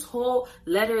 Fellas, this whole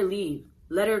let her leave,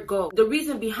 let her go, the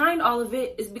reason behind all of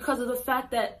it is because of the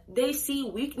fact that they see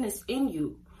weakness in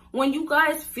you. When you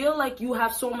guys feel like you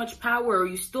have so much power, or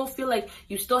you still feel like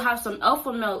you still have some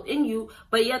alpha male in you,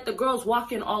 but yet the girl's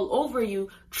walking all over you,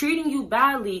 treating you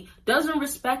badly, doesn't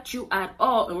respect you at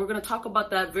all, and we're going to talk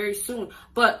about that very soon.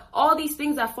 But all these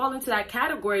things that fall into that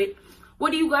category,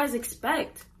 what do you guys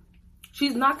expect?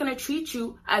 She's not going to treat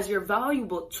you as you're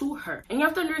valuable to her. And you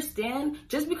have to understand,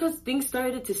 just because things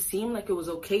started to seem like it was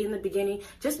okay in the beginning,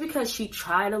 just because she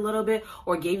tried a little bit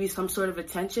or gave you some sort of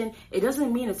attention, it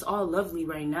doesn't mean it's all lovely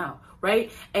right now,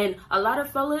 right? And a lot of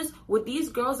fellas, with these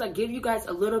girls that give you guys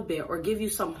a little bit or give you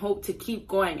some hope to keep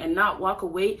going and not walk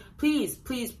away, please,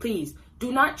 please, please,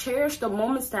 do not cherish the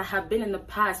moments that have been in the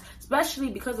past,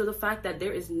 especially because of the fact that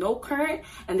there is no current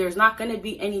and there's not going to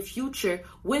be any future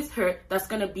with her that's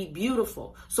going to be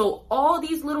beautiful. So all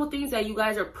these little things that you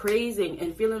guys are praising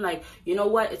and feeling like, you know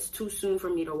what, it's too soon for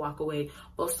me to walk away.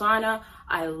 Osana,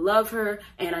 I love her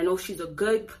and I know she's a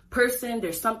good person.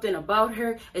 There's something about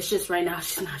her. It's just right now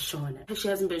she's not showing it. She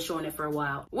hasn't been showing it for a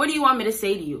while. What do you want me to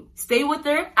say to you? Stay with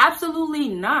her? Absolutely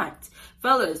not.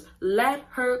 Fellas, let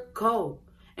her go.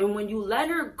 And when you let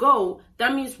her go,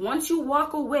 that means once you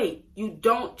walk away, you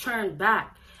don't turn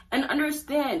back. And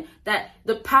understand that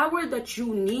the power that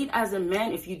you need as a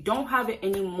man, if you don't have it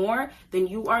anymore, then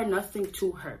you are nothing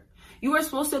to her. You are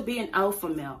supposed to be an alpha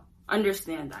male.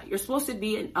 Understand that. You're supposed to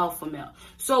be an alpha male.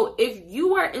 So if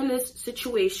you are in this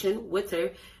situation with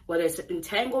her, whether it's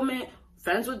entanglement,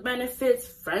 friends with benefits,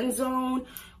 friend zone,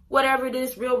 whatever it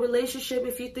is, real relationship,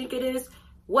 if you think it is,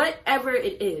 whatever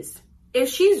it is, if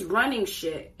she's running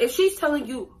shit, if she's telling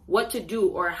you what to do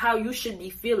or how you should be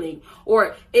feeling,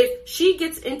 or if she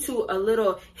gets into a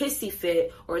little hissy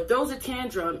fit or throws a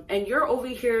tantrum and you're over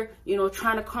here, you know,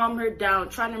 trying to calm her down,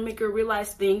 trying to make her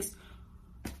realize things,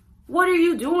 what are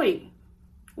you doing?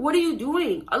 What are you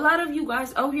doing? A lot of you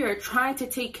guys out here are trying to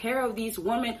take care of these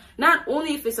women, not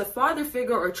only if it's a father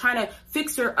figure or trying to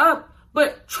fix her up,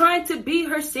 but trying to be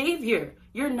her savior.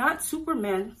 You're not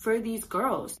Superman for these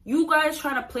girls. You guys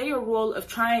trying to play a role of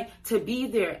trying to be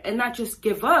there and not just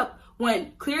give up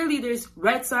when clearly there's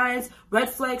red signs, red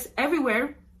flags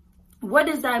everywhere. What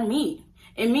does that mean?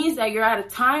 It means that you're at a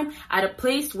time, at a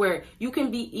place where you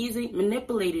can be easily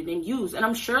manipulated and used. And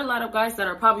I'm sure a lot of guys that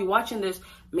are probably watching this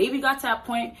maybe got to that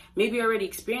point, maybe already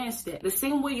experienced it. The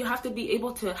same way you have to be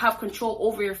able to have control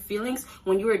over your feelings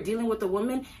when you are dealing with a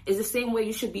woman is the same way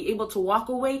you should be able to walk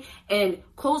away and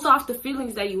close off the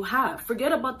feelings that you have.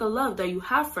 Forget about the love that you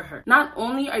have for her. Not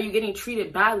only are you getting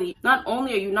treated badly, not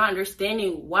only are you not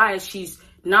understanding why she's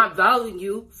not valuing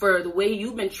you for the way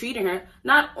you've been treating her,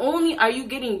 not only are you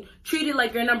getting treated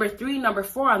like you're number 3, number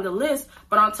 4 on the list,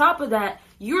 but on top of that,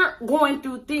 you're going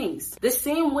through things. The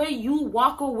same way you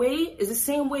walk away is the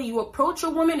same way you approach a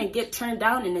woman and get turned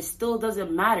down, and it still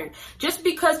doesn't matter. Just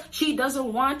because she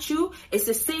doesn't want you, it's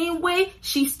the same way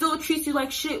she still treats you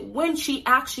like shit when she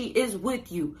actually is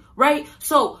with you, right?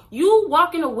 So you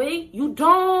walking away, you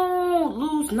don't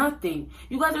lose nothing.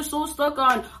 You guys are so stuck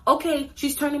on, okay,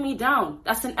 she's turning me down.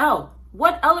 That's an L.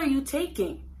 What L are you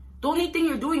taking? The only thing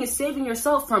you're doing is saving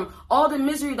yourself from all the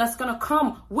misery that's gonna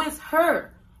come with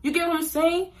her. You get what I'm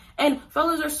saying? And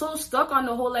fellas are so stuck on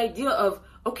the whole idea of,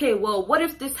 okay, well, what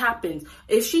if this happens?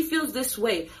 If she feels this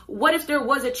way, what if there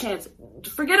was a chance?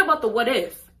 Forget about the what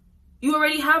if. You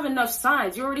already have enough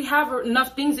signs. You already have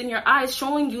enough things in your eyes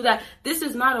showing you that this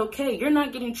is not okay. You're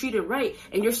not getting treated right,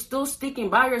 and you're still sticking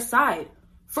by your side.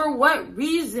 For what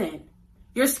reason?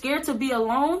 You're scared to be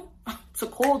alone? It's a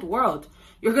cold world.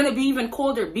 You're going to be even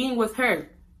colder being with her.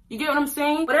 You get what I'm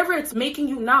saying? Whatever it's making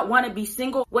you not want to be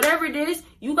single, whatever it is,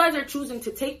 you guys are choosing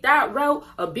to take that route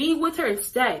of being with her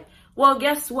instead. Well,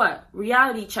 guess what?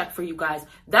 Reality check for you guys.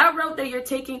 That route that you're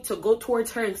taking to go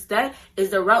towards her instead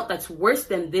is the route that's worse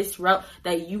than this route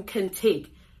that you can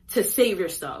take to save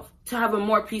yourself, to have a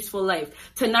more peaceful life,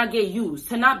 to not get used,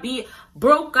 to not be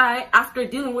broke guy after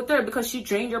dealing with her because she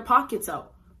drained your pockets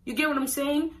out. You get what I'm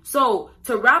saying? So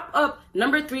to wrap up,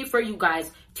 number 3 for you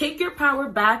guys, take your power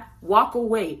back, walk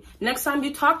away. Next time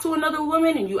you talk to another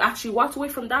woman and you actually walk away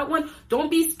from that one, don't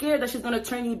be scared that she's going to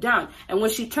turn you down. And when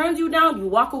she turns you down, you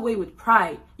walk away with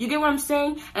pride. You get what I'm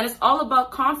saying? And it's all about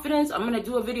confidence. I'm going to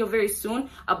do a video very soon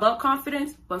about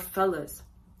confidence. But fellas,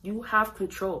 you have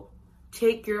control.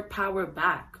 Take your power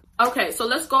back. Okay, so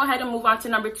let's go ahead and move on to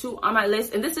number 2 on my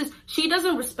list. And this is, she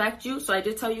doesn't respect you. So I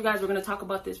did tell you guys we're going to talk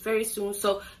about this very soon.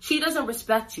 So she doesn't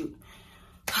respect you.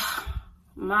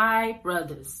 My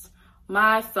brothers,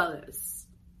 my fellas,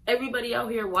 everybody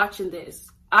out here watching this,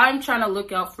 I'm trying to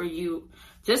look out for you.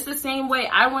 Just the same way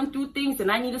I went through things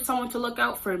and I needed someone to look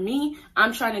out for me,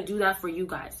 I'm trying to do that for you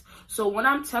guys. So when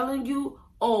I'm telling you,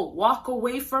 oh, walk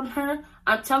away from her,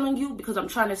 I'm telling you because I'm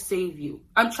trying to save you.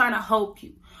 I'm trying to help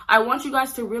you. I want you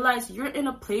guys to realize you're in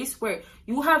a place where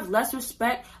you have less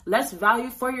respect, less value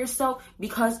for yourself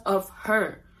because of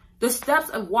her. The steps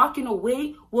of walking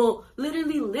away will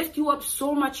literally lift you up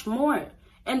so much more.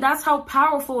 And that's how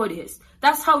powerful it is.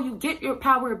 That's how you get your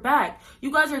power back.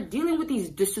 You guys are dealing with these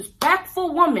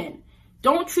disrespectful women.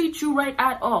 Don't treat you right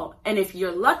at all. And if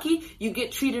you're lucky, you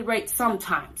get treated right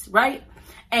sometimes, right?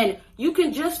 And you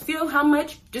can just feel how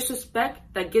much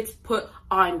disrespect that gets put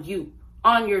on you,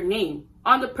 on your name,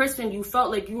 on the person you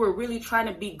felt like you were really trying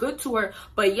to be good to her,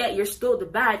 but yet you're still the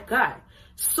bad guy.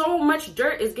 So much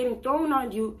dirt is getting thrown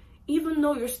on you, even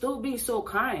though you're still being so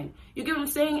kind. You get what I'm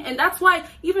saying? And that's why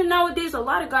even nowadays, a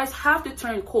lot of guys have to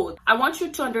turn cold. I want you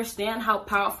to understand how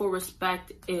powerful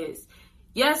respect is.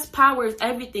 Yes, power is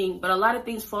everything, but a lot of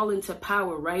things fall into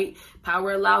power, right?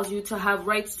 Power allows you to have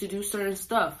rights to do certain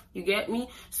stuff. You get me?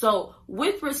 So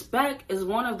with respect is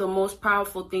one of the most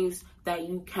powerful things that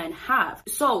you can have.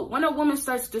 So when a woman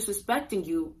starts disrespecting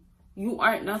you, you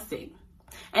aren't nothing.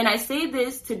 And I say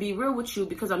this to be real with you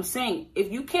because I'm saying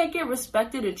if you can't get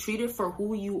respected and treated for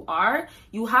who you are,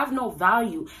 you have no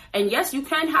value. And yes, you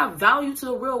can have value to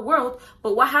the real world,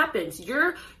 but what happens?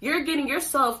 You're getting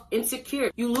yourself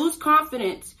insecure. You lose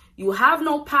confidence. You have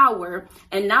no power.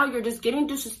 And now you're just getting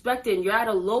disrespected and you're at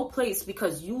a low place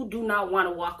because you do not want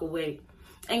to walk away.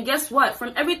 And guess what?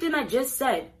 From everything I just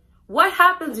said, what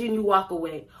happens when you walk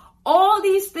away? All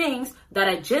these things that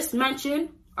I just mentioned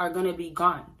are going to be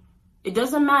gone. It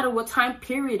doesn't matter what time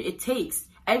period it takes.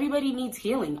 Everybody needs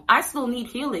healing. I still need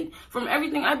healing. From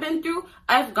everything I've been through,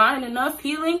 I've gotten enough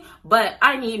healing, but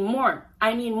I need more.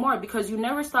 I need more because you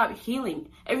never stop healing.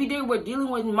 Every day we're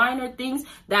dealing with minor things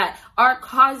that are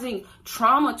causing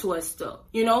trauma to us still.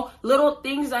 You know, little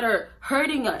things that are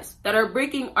hurting us, that are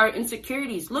breaking our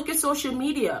insecurities. Look at social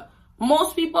media.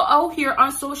 Most people out here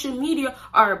on social media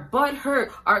are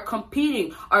butthurt, are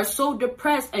competing, are so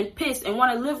depressed and pissed and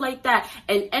want to live like that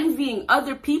and envying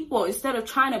other people instead of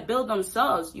trying to build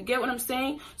themselves. You get what I'm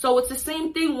saying? So it's the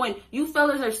same thing when you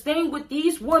fellas are staying with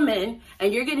these women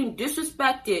and you're getting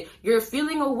disrespected, you're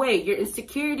feeling away, your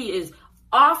insecurity is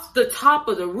off the top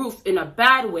of the roof in a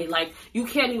bad way. Like you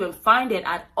can't even find it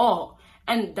at all.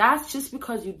 And that's just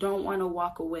because you don't want to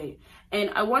walk away.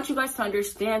 And I want you guys to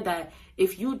understand that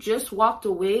if you just walked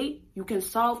away, you can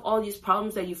solve all these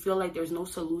problems that you feel like there's no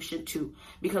solution to.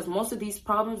 Because most of these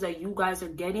problems that you guys are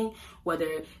getting,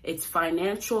 whether it's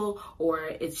financial or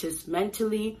it's just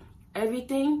mentally,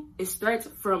 everything, it starts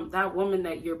from that woman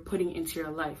that you're putting into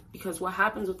your life. Because what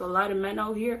happens with a lot of men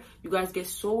out here, you guys get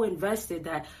so invested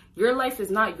that your life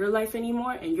is not your life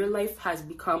anymore, and your life has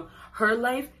become her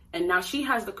life, and now she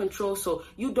has the control, so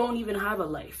you don't even have a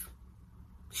life.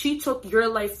 She took your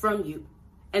life from you.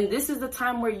 And this is the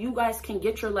time where you guys can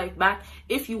get your life back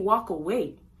if you walk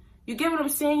away. You get what I'm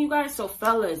saying, you guys? So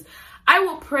fellas, I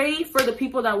will pray for the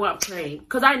people that want praying,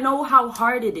 because I know how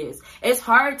hard it is. It's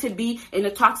hard to be in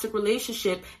a toxic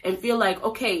relationship and feel like,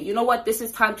 okay, you know what? This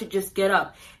is time to just get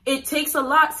up. It takes a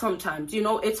lot sometimes, you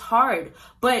know, it's hard.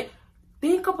 But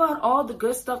think about all the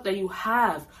good stuff that you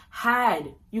have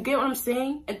had. You get what I'm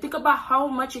saying? And think about how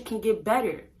much it can get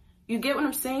better. You get what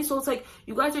I'm saying? So it's like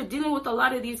you guys are dealing with a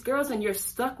lot of these girls and you're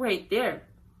stuck right there.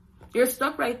 You're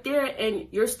stuck right there, and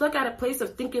you're stuck at a place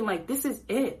of thinking like, this is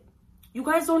it. You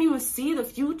guys don't even see the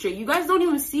future. You guys don't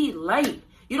even see light.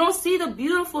 You don't see the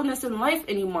beautifulness in life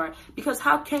anymore. Because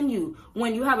how can you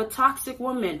when you have a toxic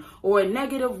woman or a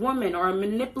negative woman or a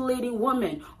manipulating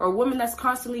woman or a woman that's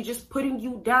constantly just putting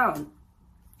you down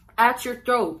at your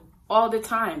throat all the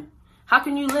time? How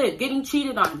can you live? Getting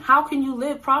cheated on. How can you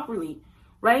live properly?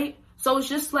 Right? So it's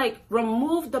just like,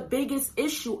 remove the biggest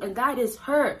issue, and that is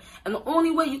her. And the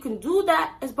only way you can do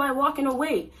that is by walking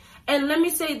away. And let me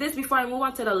say this before I move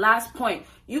on to the last point.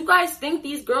 You guys think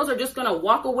these girls are just going to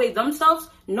walk away themselves?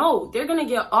 No, they're going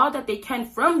to get all that they can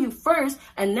from you first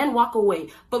and then walk away.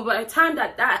 But by the time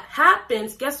that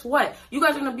happens, guess what? You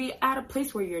guys are going to be at a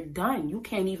place where you're done. You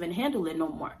can't even handle it no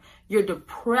more. You're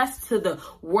depressed to the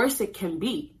worst it can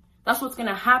be. That's what's going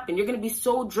to happen. You're going to be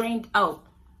so drained out,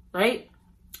 right?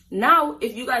 Now,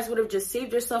 if you guys would have just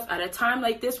saved yourself at a time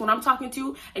like this when I'm talking to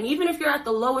you, and even if you're at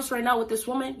the lowest right now with this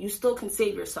woman, you still can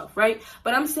save yourself, right?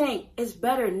 But I'm saying it's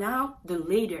better now than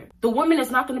later. The woman is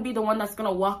not going to be the one that's going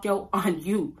to walk out on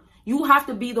you. You have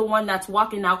to be the one that's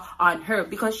walking out on her,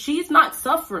 because she's not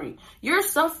suffering. You're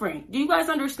suffering. Do you guys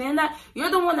understand that?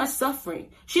 You're the one that's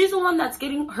suffering. She's the one that's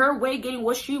getting her way, getting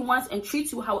what she wants, and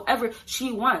treats you however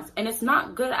she wants. And it's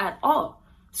not good at all.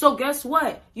 So guess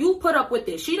what? You put up with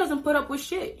it. She doesn't put up with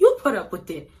shit. You put up with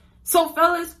it. So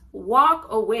fellas, walk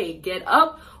away. Get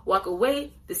up, walk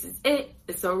away. This is it.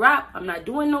 It's a wrap. I'm not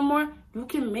doing no more. You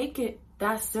can make it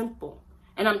that simple.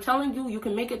 And I'm telling you, you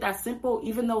can make it that simple,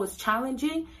 even though it's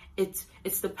challenging. It's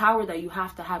the power that you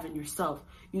have to have in yourself.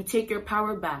 You take your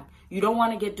power back. You don't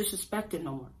want to get disrespected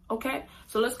no more. Okay?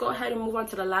 So let's go ahead and move on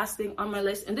to the last thing on my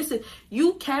list. And this is,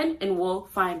 you can and will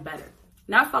find better.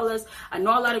 Now, fellas, I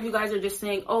know a lot of you guys are just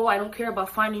saying, oh, I don't care about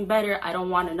finding better. I don't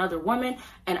want another woman.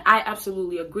 And I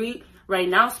absolutely agree. Right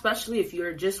now, especially if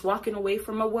you're just walking away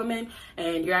from a woman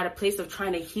and you're at a place of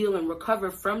trying to heal and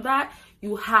recover from that,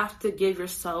 you have to give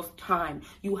yourself time.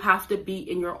 You have to be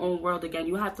in your own world again.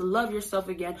 You have to love yourself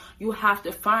again. You have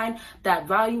to find that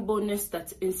valuableness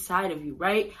that's inside of you,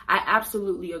 right? I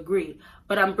absolutely agree.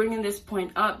 But I'm bringing this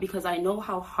point up because I know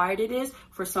how hard it is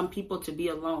for some people to be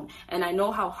alone. And I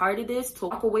know how hard it is to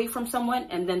walk away from someone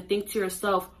and then think to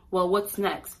yourself, well, what's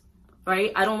next,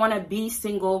 right? I don't want to be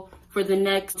single for the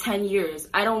next 10 years.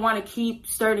 I don't want to keep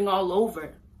starting all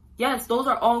over. Yes, those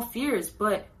are all fears,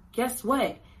 but guess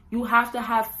what? You have to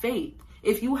have faith.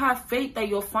 If you have faith that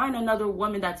you'll find another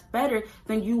woman that's better,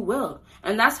 then you will.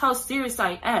 And that's how serious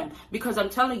I am. Because I'm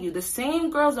telling you, the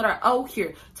same girls that are out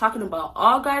here talking about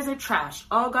all guys are trash,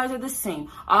 all guys are the same,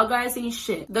 all guys ain't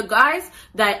shit. The guys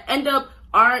that end up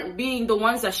aren't being the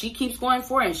ones that she keeps going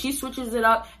for, and she switches it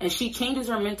up and she changes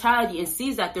her mentality and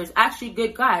sees that there's actually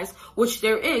good guys, which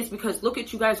there is, because look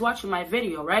at you guys watching my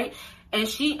video, right? And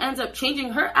she ends up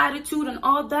changing her attitude and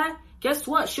all that. Guess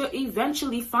what? She'll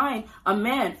eventually find a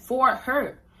man for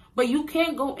her. But you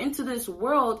can't go into this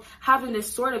world having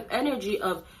this sort of energy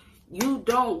of you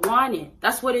don't want it.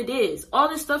 That's what it is. All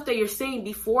this stuff that you're saying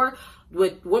before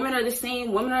with women are the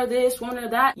same, women are this, women are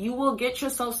that, you will get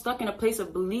yourself stuck in a place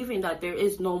of believing that there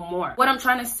is no more. What I'm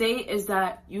trying to say is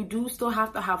that you do still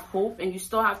have to have hope and you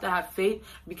still have to have faith,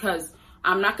 because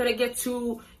I'm not going to get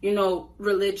too,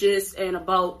 religious and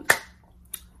about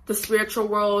the spiritual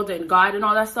world and God and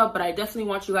all that stuff, but I definitely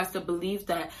want you guys to believe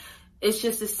that it's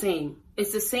just the same.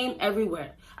 It's the same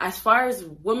everywhere. As far as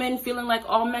women feeling like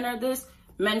all men are this,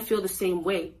 men feel the same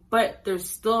way, but there's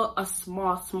still a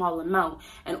small amount,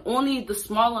 and only the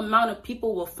small amount of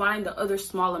people will find the other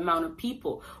small amount of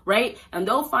people, right? And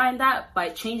they'll find that by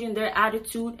changing their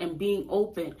attitude and being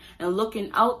open and looking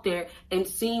out there and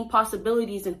seeing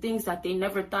possibilities and things that they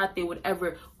never thought they would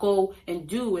ever go and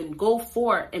do and go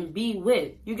for and be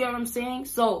with. You get what I'm saying?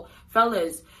 So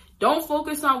fellas, don't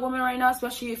focus on women right now,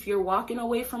 especially if you're walking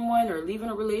away from one or leaving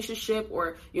a relationship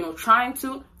or, trying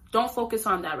to. Don't focus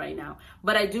on that right now.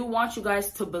 But I do want you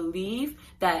guys to believe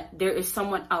that there is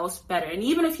someone else better. And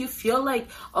even if you feel like,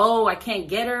 oh, I can't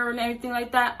get her and everything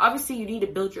like that, obviously you need to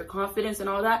build your confidence and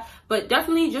all that. But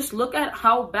definitely just look at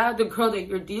how bad the girl that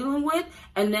you're dealing with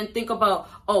and then think about,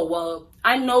 oh, well,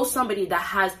 I know somebody that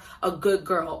has a good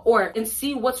girl, and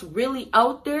see what's really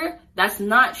out there that's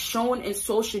not shown in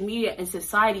social media and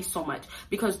society so much,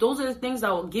 because those are the things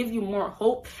that will give you more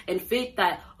hope and faith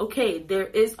that, okay, there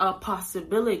is a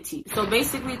possibility. So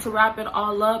basically, to wrap it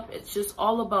all up, it's just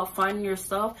all about finding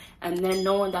yourself and then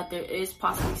knowing that there is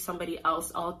possibly somebody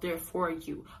else out there for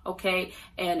you, okay?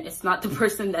 And it's not the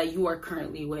person that you are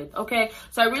currently with, okay?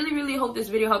 So I really, really hope this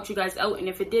video helped you guys out, and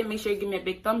if it did, make sure you give me a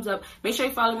big thumbs up. Make sure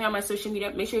you follow me on my social media.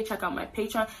 Make sure you check out my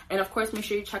Patreon, and of course, make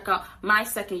sure you check out my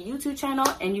second YouTube channel,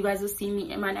 and you guys will see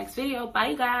me in my next video.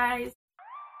 Bye, guys.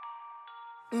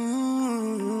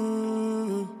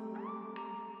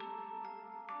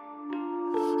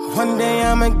 One day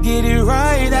I'ma get it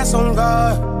right, that's on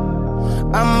God.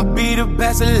 I'ma be the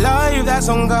best alive, that's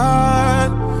on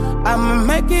God. I'ma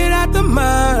make it out the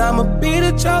mud, I'ma be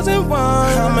the chosen one.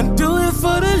 I'ma do it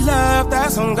for the love,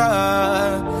 that's on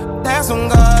God. That's on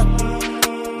God.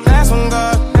 That's on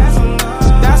God. That's on God.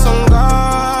 That's on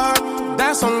God.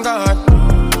 That's on God.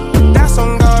 That's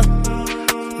on God.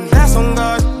 That's on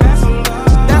God. That's on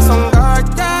God. That's on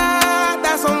God. Yeah,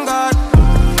 that's on God.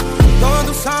 Going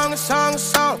through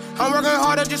song. I'm working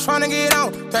harder, just trying to get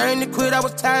on. Threatening to quit, I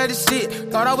was tired of shit.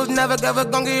 Thought I was never ever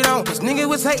gonna get on. This nigga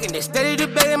was hating, they steady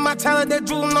debating my talent, they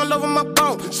drooling all over my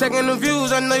phone. Checking the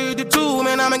views, I know you do too.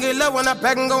 Man, I'ma get love when I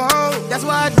pack and go home. That's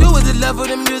why I do is the love for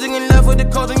the music and love for the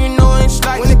culture, you know it ain't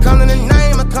strike. When it comes to the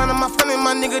name, I come to my family,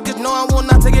 my nigga, just know I will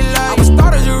not take it light. I was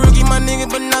started as a rookie, my nigga,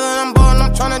 but now that I'm ballin',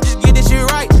 I'm tryna just get this shit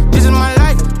right. This is my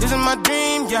life, this is my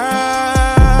dream,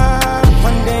 yeah.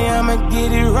 One day I'ma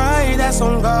get it right, that's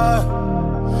on God.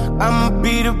 I'ma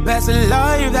be the best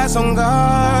alive, that's on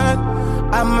God.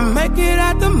 I'ma make it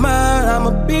out the mud,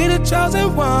 I'ma be the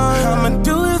chosen one. I'ma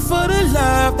do it for the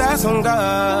love, that's on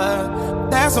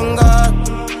God. That's on God.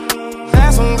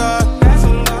 That's on God. That's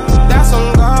on God. That's on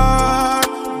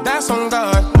God. That's on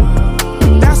God.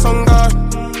 That's on God.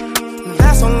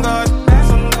 That's on God.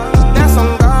 That's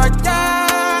on God.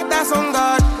 Yeah, that's on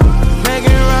God. Making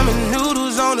ramen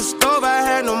noodles on the stove, I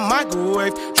had no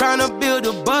microwave. Tryna build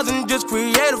a buzz and just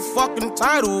create a fucking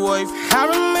tidal wave. I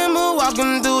remember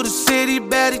walking through the city,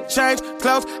 barely changed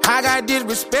clothes. I got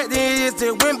disrespected,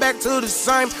 it went back to the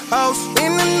same house.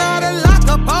 In and out of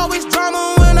lockup, always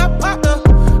drama when I popped up.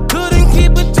 Couldn't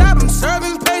keep a job, I'm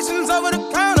serving patients over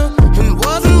the counter. And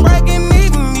wasn't breaking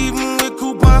even with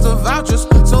coupons or vouchers.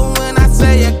 So when I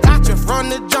say I got you from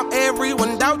the jump,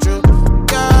 everyone doubt you.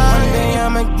 God, one day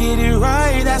I'ma get it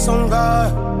right, that's on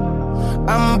God.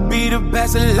 I'ma be the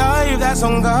best alive, that's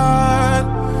on God.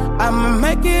 I'ma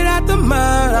make it out the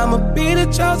mud, I'ma be the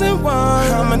chosen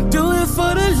one. I'ma do it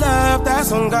for the love,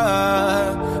 that's on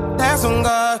God. That's on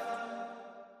God.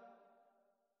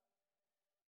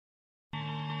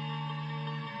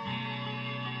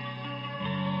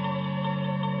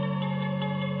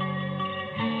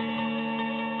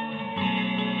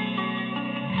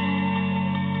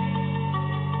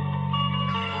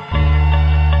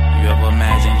 You ever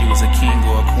imagine you was a king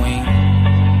or a queen,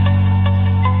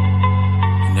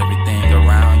 and everything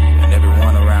around you and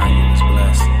everyone around you was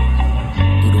blessed?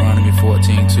 Deuteronomy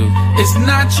 14:2. It's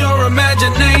not your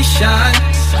imagination.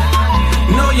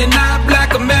 No, you're not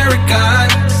Black American.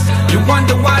 You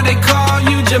wonder why they call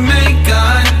you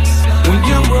Jamaican when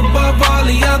you're above all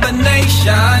the other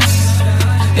nations.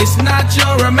 It's not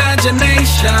your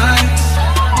imagination.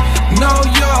 No,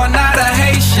 you're not a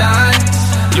Haitian.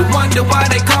 You wonder why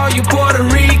they call you Puerto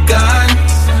Rican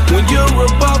when you're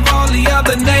above all the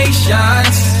other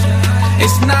nations.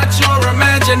 It's not your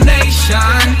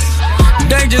imagination.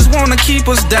 They just wanna keep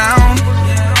us down.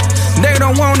 They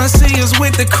don't wanna see us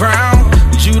with the crown.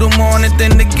 Judah mourneth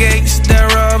in the gates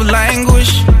thereof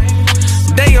languish.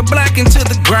 They are black into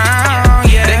the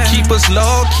ground, yeah. They keep us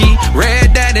low-key,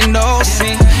 red that and no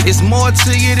see. It's more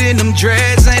to you than them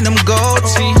dreads and them gold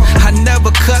teeth. I never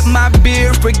cut my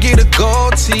beard, forget a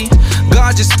gold tee.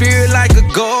 Guard your spirit like a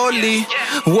goalie.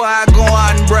 Why go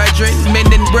on, brethren, men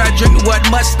and brethren? What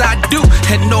must I do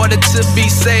in order to be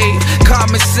saved?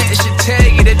 Common sense should tell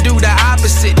you to do the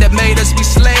opposite that made us be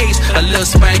slaves. A little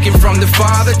spanking from the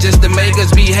Father just to make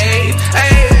us behave.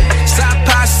 Hey,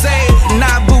 Sapase,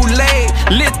 Nabule,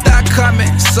 lit thy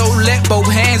coming, so let both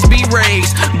hands be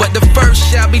raised. But the first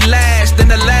shall be last, and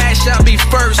the last shall be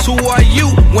first. Who are you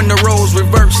when the roles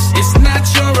reverse? It's not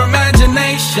your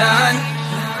imagination.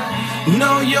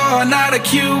 No, you're not a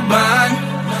Cuban.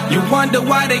 You wonder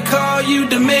why they call you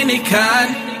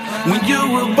Dominican when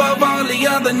you're above all the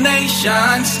other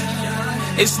nations.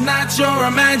 It's not your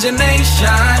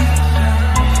imagination.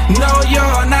 No,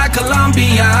 you're not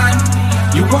Colombian.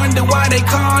 You wonder why they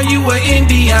call you an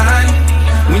Indian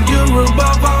when you're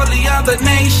above all the other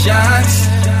nations.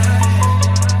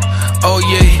 Oh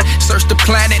yeah, search the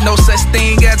planet, no such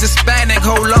thing as Hispanic.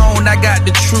 Hold on, I got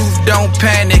the truth, don't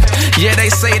panic. Yeah, they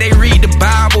say they read the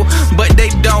Bible, but they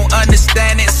don't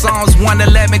understand it. Psalms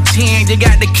 111:10, you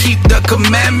got to keep the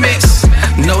commandments.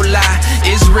 No lie,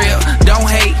 it's real, don't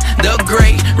hate, the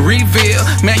great reveal.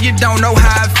 Man, you don't know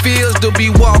how it feels to be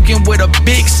walking with a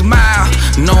big smile,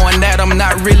 knowing that I'm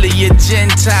not really a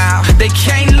Gentile. They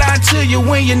can't lie to you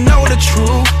when you know the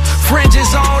truth.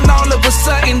 Fringes on, all of a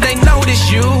sudden they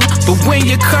notice you. But when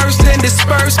you're cursed and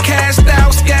dispersed, cast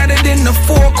out, scattered in the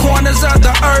four corners of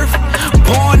the earth,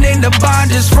 born in the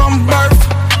bondage from birth.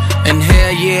 And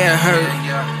hell yeah, it hurt,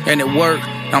 and it worked.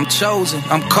 I'm chosen,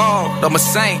 I'm called, I'm a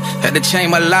saint. Had to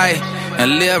change my life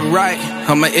and live right.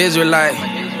 I'm an Israelite,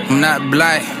 I'm not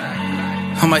blind.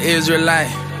 I'm an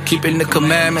Israelite, keeping the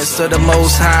commandments of the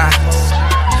Most High.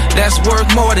 That's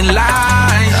worth more than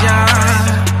lies,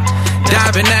 yeah.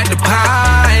 Diving at the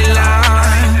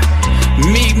pylon,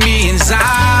 meet me in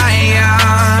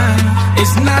Zion.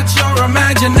 It's not your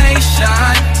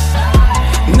imagination.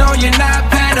 No, you're not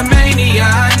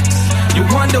Panamanian. You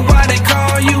wonder why they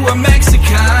call you a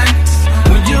Mexican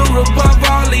when you're above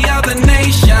all the other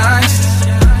nations.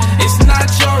 It's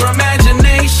not your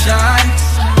imagination.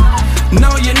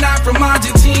 No, you're not from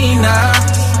Argentina.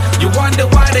 You wonder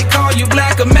why they call you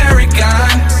Black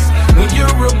American when you're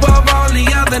above all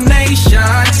the other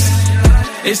nations.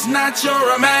 It's not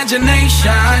your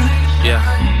imagination. Yeah,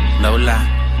 no lie.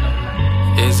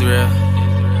 Israel,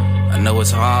 I know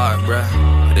it's hard, bruh,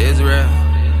 but Israel,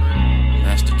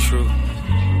 that's the truth.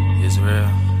 Israel.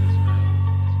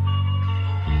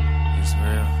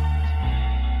 Israel.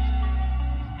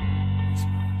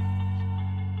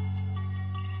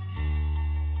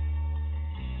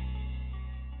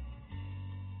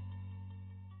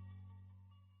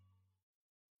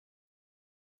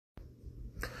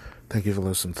 Thank you for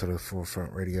listening to the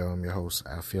Forefront Radio. I'm your host,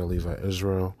 Alfia Levi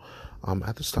Israel.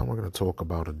 At this time, we're going to talk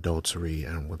about adultery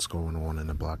and what's going on in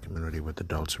the Black community with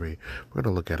adultery. We're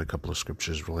going to look at a couple of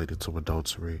scriptures related to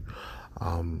adultery.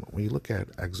 When you look at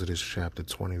Exodus chapter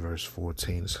 20, verse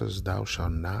 14, it says, "Thou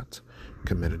shalt not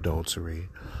commit adultery."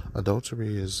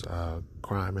 Adultery is a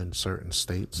crime in certain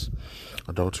states.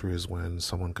 Adultery is when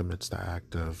someone commits the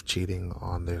act of cheating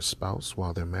on their spouse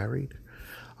while they're married.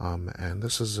 And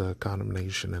this is a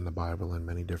condemnation in the Bible in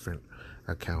many different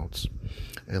accounts.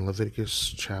 In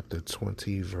Leviticus chapter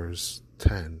 20, verse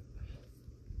 10,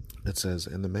 it says,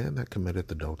 "And the man that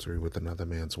committeth adultery with another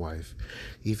man's wife,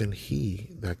 even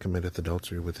he that committeth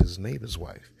adultery with his neighbor's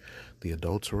wife, the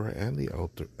adulterer and the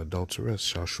adulteress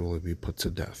shall surely be put to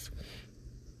death."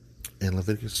 In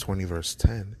Leviticus 20, verse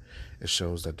 10, it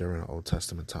shows that during the Old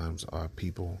Testament times, our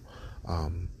people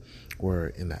were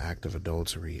in the act of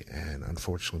adultery, and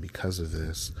unfortunately because of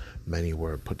this, many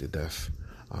were put to death,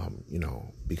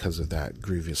 because of that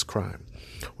grievous crime.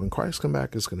 When Christ comes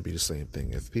back, it's going to be the same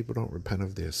thing. If people don't repent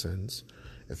of their sins,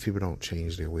 if people don't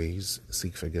change their ways,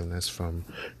 seek forgiveness from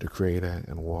the Creator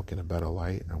and walk in a better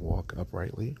light and walk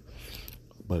uprightly,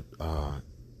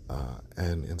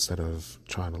 and instead of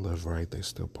trying to live right, they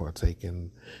still partake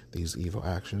in these evil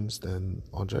actions, then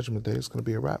on Judgment Day, it's going to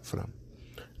be a wrap for them.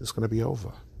 It's going to be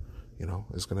over.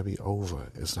 It's going to be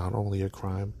over. It's not only a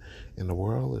crime in the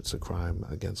world, it's a crime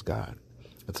against God.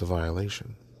 It's a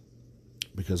violation.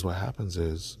 Because what happens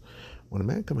is, when a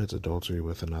man commits adultery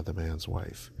with another man's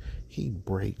wife, he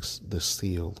breaks the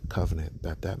sealed covenant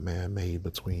that man made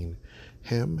between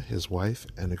him, his wife,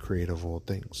 and the Creator of all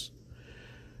things.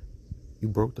 You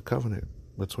broke the covenant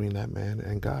between that man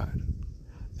and God.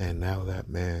 And now that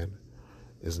man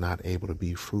is not able to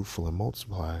be fruitful and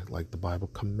multiply like the Bible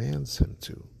commands him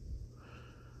to.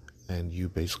 And you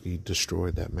basically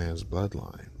destroyed that man's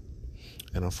bloodline.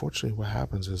 And unfortunately, what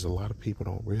happens is a lot of people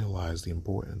don't realize the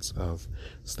importance of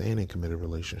staying in committed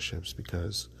relationships,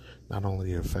 because not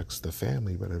only it affects the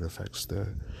family, but it affects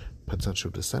the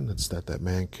potential descendants that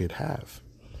man could have.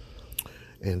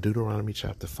 In Deuteronomy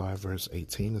chapter 5, verse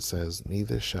 18, it says,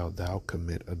 "Neither shalt thou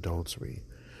commit adultery."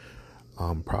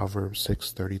 Proverbs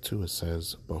 6:32, it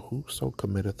says, "But whoso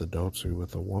committeth adultery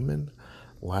with a woman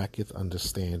lacketh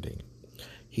understanding.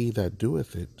 He that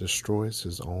doeth it destroys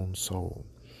his own soul."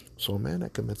 So a man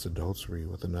that commits adultery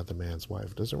with another man's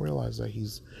wife doesn't realize that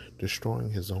he's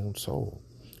destroying his own soul.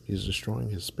 He's destroying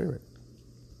his spirit.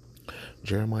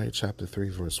 Jeremiah chapter 3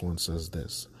 verse 1 says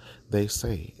this: They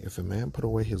say, if a man put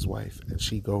away his wife, and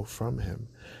she go from him,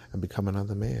 and become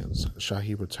another man's, shall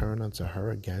he return unto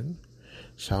her again?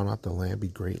 Shall not the land be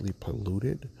greatly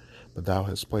polluted? But thou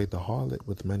hast played the harlot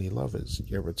with many lovers,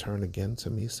 yet return again to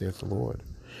me, saith the Lord.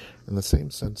 In the same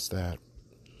sense that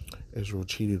Israel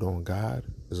cheated on God,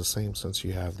 is the same sense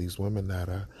you have these women that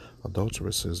are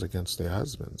adulteresses against their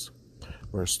husbands.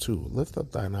 Verse 2, lift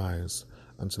up thine eyes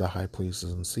unto the high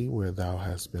places, and see where thou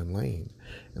hast been lain.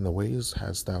 In the ways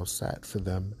hast thou sat for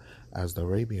them as the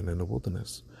Arabian in the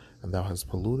wilderness, and thou hast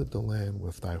polluted the land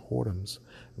with thy whoredoms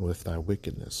and with thy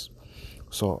wickedness.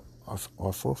 So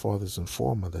our forefathers and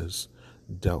foremothers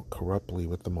dealt corruptly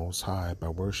with the Most High by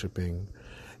worshiping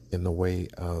in the way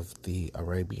of the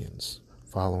Arabians,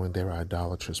 following their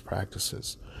idolatrous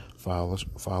practices,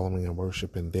 following and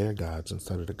worshiping their gods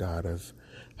instead of the God of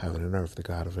heaven and earth, the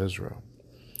God of Israel.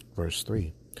 Verse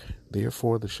 3,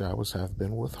 therefore the showers have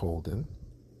been withholden,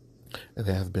 and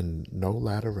there have been no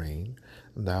latter rain,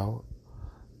 and thou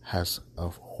hast a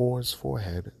whore's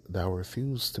forehead, thou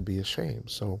refused to be ashamed.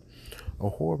 So a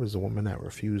whore is a woman that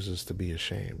refuses to be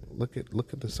ashamed. Look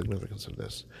at the significance of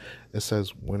this. It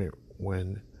says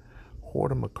when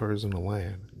whoredom occurs in the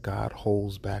land, God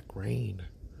holds back rain.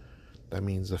 That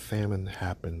means a famine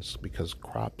happens because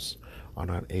crops are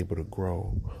not able to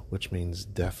grow, which means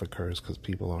death occurs because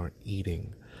people aren't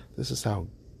eating. This is how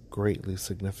greatly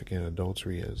significant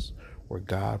adultery is, where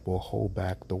God will hold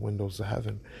back the windows of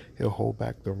heaven. He'll hold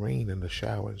back the rain and the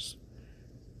showers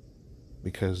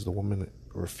because the woman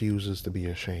refuses to be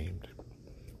ashamed,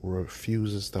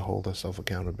 refuses to hold herself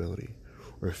accountability,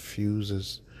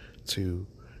 refuses to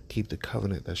keep the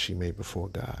covenant that she made before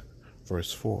God.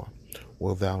 Verse 4,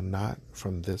 will thou not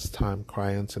from this time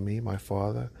cry unto me, my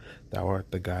Father, thou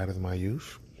art the guide of my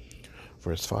youth?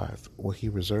 Verse 5, will he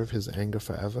reserve his anger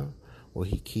forever? Will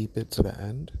he keep it to the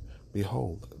end?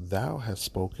 Behold, thou hast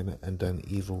spoken and done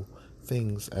evil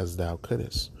things as thou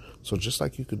couldest. So just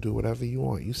like you could do whatever you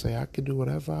want, you say, I can do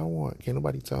whatever I want. Can't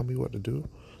nobody tell me what to do.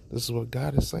 This is what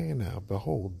God is saying now.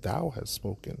 Behold, thou hast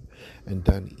spoken and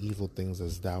done evil things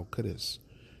as thou couldest.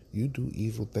 You do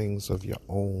evil things of your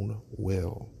own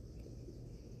will.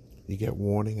 You get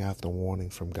warning after warning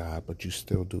from God, but you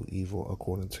still do evil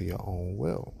according to your own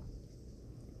will.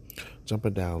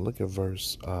 Jumping down, look at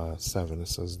verse 7. It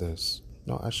says this.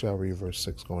 No, actually, I'll read verse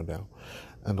 6 going down.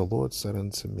 And the Lord said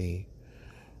unto me,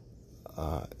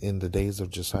 in the days of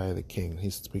Josiah the king,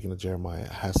 he's speaking to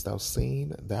Jeremiah, hast thou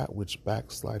seen that which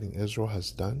backsliding Israel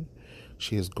has done?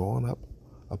 She has gone up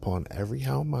upon every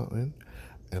high mountain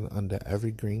and under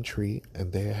every green tree,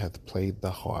 and there hath played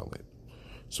the harlot.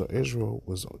 So Israel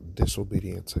was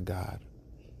disobedient to God,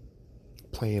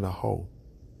 playing a hoe.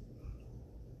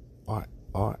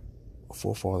 Our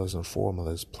forefathers and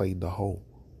foremothers played the hoe.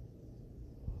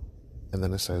 And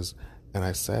then it says, and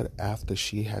I said, after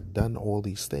she had done all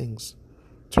these things,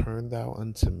 turn thou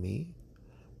unto me,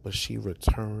 but she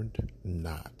returned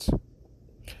not.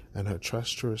 And her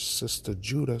treacherous sister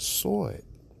Judah saw it.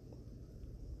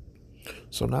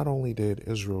 So not only did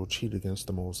Israel cheat against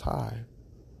the Most High,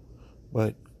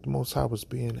 but the Most High was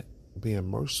being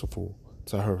merciful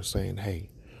to her, saying,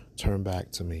 hey, turn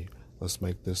back to me. Let's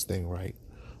make this thing right.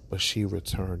 But she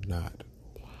returned not.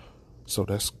 So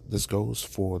this goes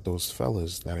for those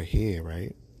fellas that are here,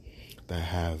 right? That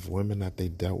have women that they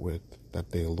dealt with,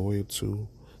 that they're loyal to,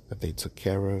 that they took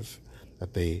care of,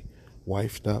 that they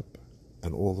wifed up,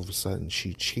 and all of a sudden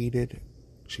she cheated,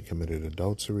 she committed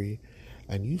adultery,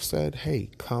 and you said, hey,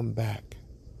 come back.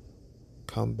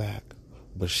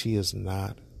 But she is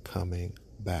not coming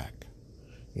back.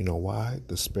 You know why?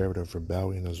 The spirit of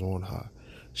rebellion is on her.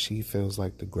 She feels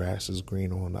like the grass is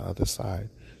greener on the other side.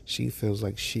 She feels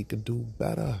like she could do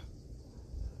better.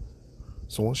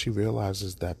 So once she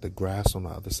realizes that the grass on the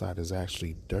other side is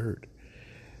actually dirt,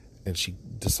 and she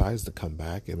decides to come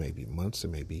back, it may be months, it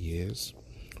may be years,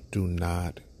 do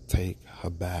not take her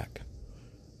back.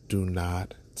 Do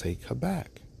not take her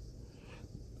back.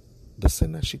 The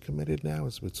sin that she committed now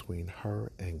is between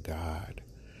her and God.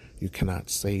 You cannot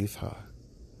save her.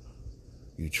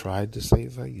 You tried to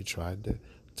save her. You tried to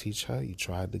teach her. You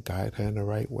tried to guide her in the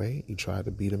right way. You tried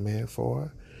to be the man for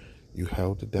her. You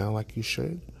held it down like you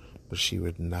should, but she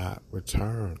would not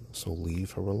return. So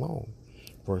leave her alone.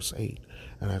 Verse 8,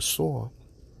 and I saw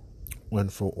when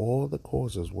for all the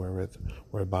causes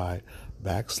whereby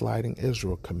backsliding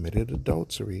Israel committed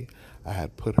adultery, I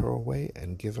had put her away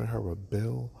and given her a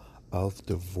bill of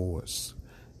divorce.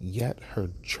 Yet her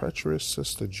treacherous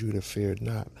sister Judah feared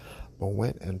not, but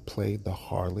went and played the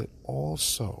harlot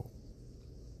also.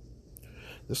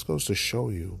 This goes to show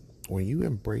you, when you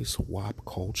embrace WAP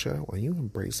culture, when you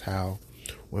embrace how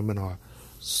Women are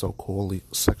so-called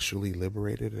sexually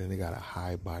liberated and they got a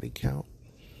high body count.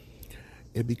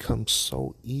 It becomes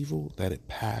so evil that it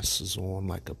passes on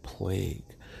like a plague.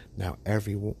 Now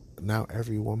every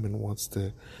woman wants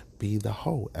to be the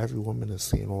hoe. Every woman is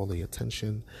seeing all the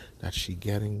attention that she's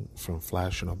getting from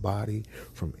flashing her body,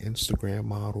 from Instagram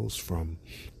models, from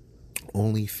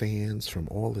OnlyFans, from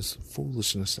all this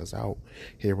foolishness that's out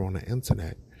here on the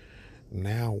internet.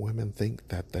 Now women think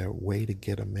that their way to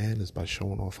get a man is by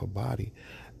showing off her body,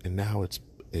 and now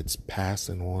it's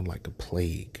passing on like a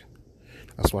plague.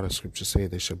 That's why the scriptures say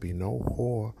there shall be no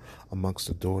whore amongst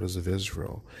the daughters of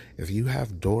Israel. If you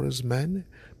have daughters, men,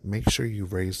 make sure you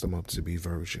raise them up to be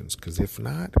virgins, because if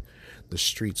not, the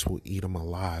streets will eat them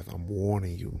alive. I'm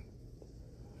warning you.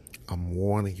 I'm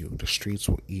warning you. The streets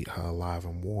will eat her alive.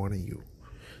 I'm warning you.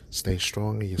 Stay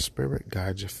strong in your spirit.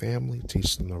 Guide your family.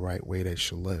 Teach them the right way they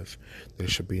should live. There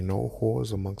should be no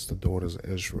whores amongst the daughters of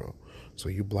Israel. So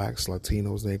you blacks,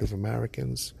 Latinos, Native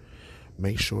Americans,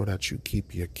 make sure that you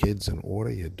keep your kids in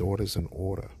order, your daughters in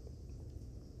order.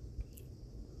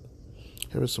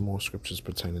 Here are some more scriptures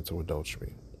pertaining to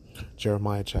adultery.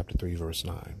 Jeremiah chapter 3, verse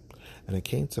 9. And it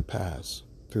came to pass,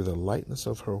 through the lightness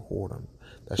of her whoredom,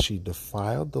 that she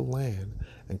defiled the land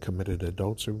and committed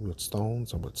adultery with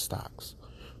stones and with stocks.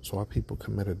 So our people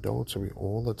commit adultery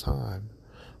all the time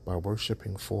by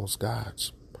worshiping false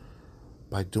gods,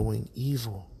 by doing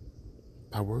evil,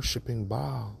 by worshiping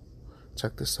Baal.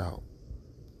 Check this out.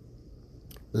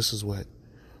 This is what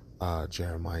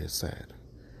Jeremiah said.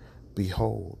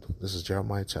 Behold, this is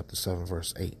Jeremiah chapter 7,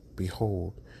 verse 8.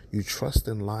 Behold, you trust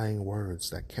in lying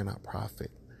words that cannot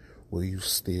profit. Will you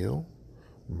steal,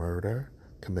 murder,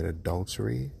 commit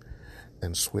adultery,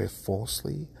 and swear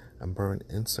falsely, and burn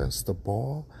incense to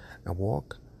Baal, and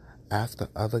walk after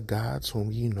other gods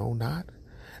whom ye know not,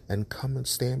 and come and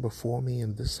stand before me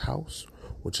in this house,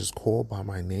 which is called by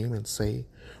my name, and say,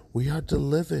 we are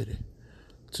delivered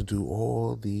to do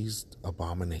all these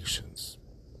abominations?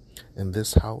 And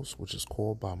this house, which is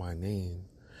called by my name,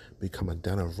 become a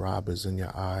den of robbers in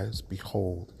your eyes?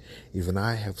 Behold, even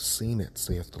I have seen it,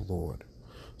 saith the Lord.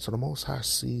 So the Most High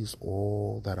sees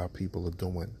all that our people are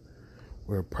doing.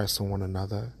 We're oppressing one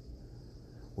another.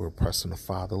 We're oppressing the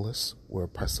fatherless. We're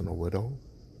oppressing the widow.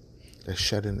 They're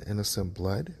shedding innocent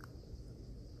blood.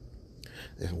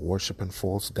 They're worshiping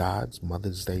false gods,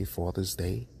 Mother's Day, Father's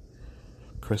Day,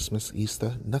 Christmas,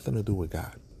 Easter, nothing to do with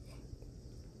God.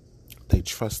 They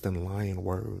trust in lying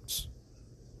words.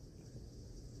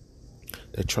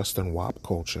 They trust in WAP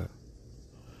culture.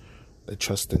 They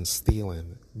trust in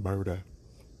stealing, murder,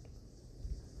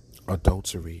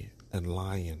 adultery, and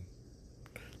lying.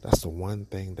 That's the one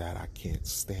thing that I can't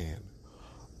stand.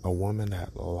 A woman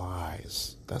that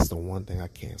lies. That's the one thing I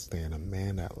can't stand. A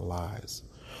man that lies.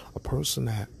 A person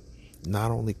that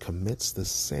not only commits the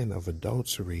sin of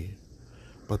adultery,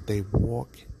 but they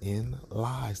walk in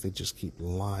lies. They just keep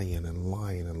lying and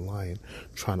lying and lying,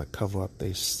 trying to cover up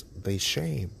their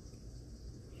shame,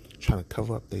 trying to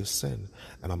cover up their sin.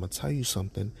 And I'm going to tell you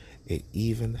something. It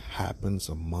even happens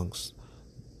amongst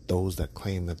those that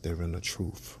claim that they're in the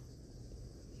truth.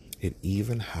 It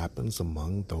even happens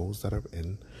among those that are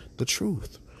in the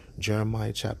truth.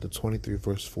 Jeremiah chapter 23,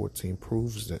 verse 14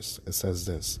 proves this. It says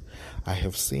this, I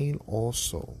have seen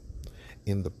also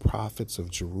in the prophets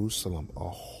of Jerusalem a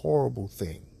horrible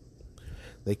thing.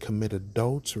 They commit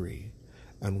adultery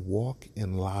and walk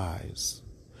in lies.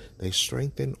 They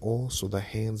strengthen also the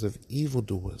hands of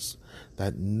evildoers,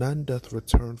 that none doth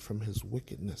return from his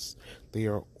wickedness. They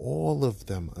are all of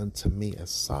them unto me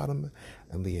as Sodom,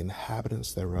 and the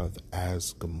inhabitants thereof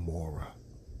as Gomorrah.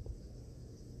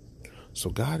 So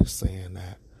God is saying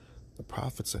that the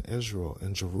prophets of Israel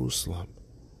in Jerusalem,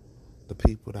 the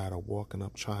people that are walking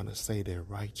up trying to say they're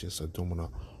righteous, are doing a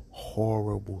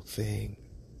horrible thing.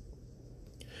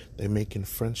 They're making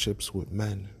friendships with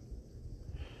men.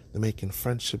 They're making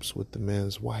friendships with the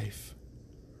man's wife.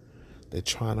 They're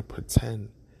trying to pretend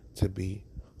to be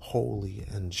holy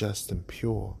and just and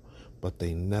pure, but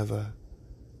they never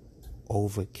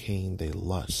overcame their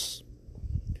lusts.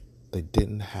 They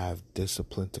didn't have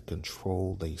discipline to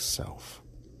control their self.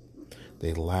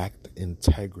 They lacked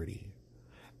integrity.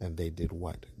 And they did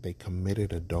what? They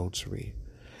committed adultery.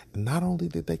 And not only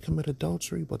did they commit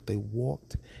adultery, but they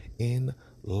walked in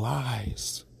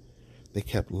lies. They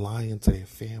kept lying to their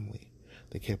family.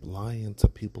 They kept lying to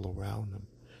people around them.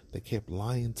 They kept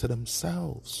lying to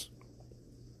themselves.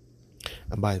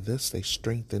 And by this, they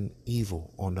strengthen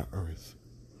evil on the earth.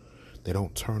 They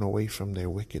don't turn away from their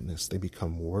wickedness. They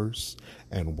become worse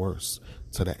and worse,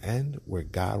 to the end where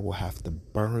God will have to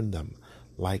burn them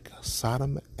like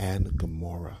Sodom and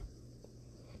Gomorrah.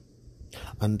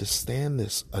 Understand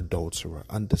this, adulterer.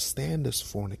 Understand this,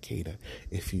 fornicator.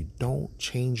 If you don't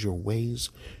change your ways,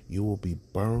 you will be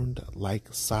burned like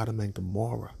Sodom and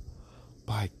Gomorrah.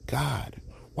 By God.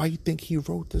 Why you think he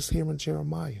wrote this here in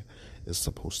Jeremiah? It's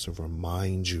supposed to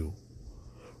remind you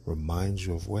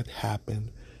of what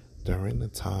happened during the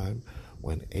time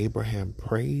when Abraham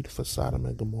prayed for Sodom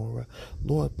and Gomorrah.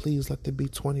 Lord, please let there be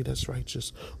 20 that's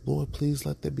righteous. Lord, please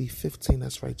let there be 15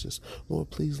 that's righteous. Lord,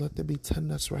 please let there be 10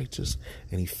 that's righteous.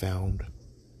 And he found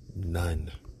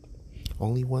none.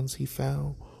 Only ones he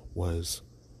found was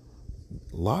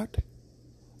Lot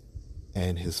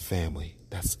and his family.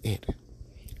 That's it.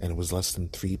 And it was less than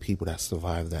 3 people that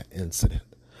survived that incident.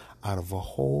 Out of a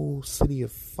whole city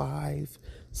of 5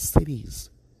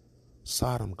 cities,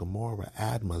 Sodom, Gomorrah,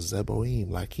 Admah, Zeboim,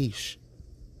 Lachish.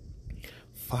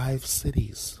 5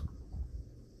 cities.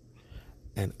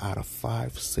 And out of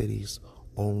 5 cities,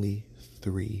 only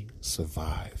 3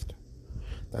 survived.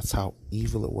 That's how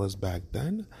evil it was back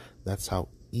then. That's how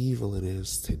evil it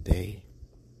is today.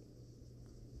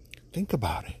 Think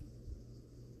about it.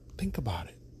 Think about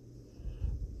it.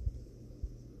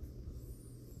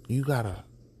 You gotta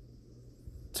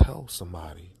tell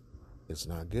somebody it's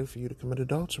not good for you to commit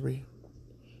adultery.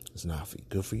 It's not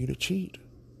good for you to cheat.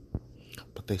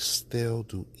 But they still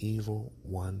do evil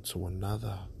one to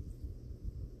another.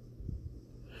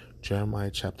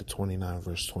 Jeremiah chapter 29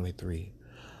 verse 23.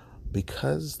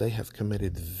 Because they have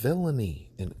committed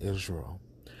villainy in Israel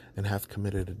and have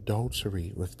committed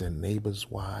adultery with their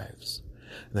neighbors' wives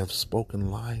and have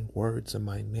spoken lying words in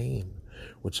my name,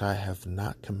 which I have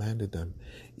not commanded them,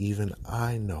 even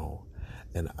I know,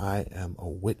 and I am a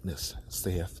witness,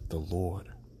 saith the Lord.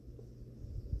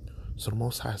 So the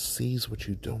Most High sees what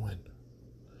you're doing.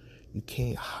 You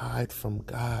can't hide from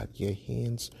God. Your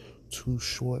hand's too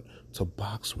short to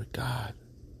box with God.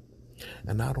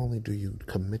 And not only do you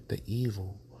commit the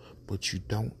evil, but you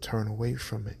don't turn away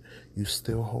from it. You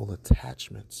still hold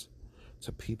attachments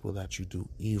to people that you do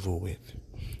evil with.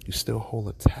 You still hold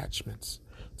attachments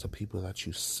to people that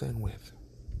you sin with.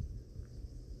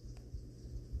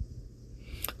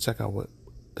 Check out what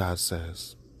God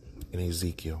says in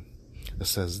Ezekiel. It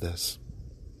says this.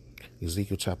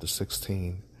 Ezekiel chapter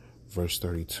 16, verse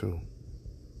 32.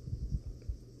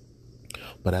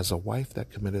 But as a wife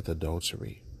that committeth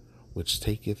adultery, which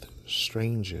taketh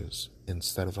strangers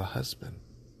instead of a husband.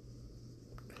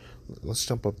 Let's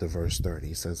jump up to verse 30.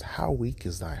 He says, how weak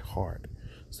is thy heart,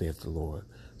 saith the Lord.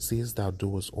 Seest thou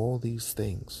doest all these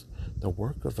things, the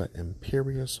work of an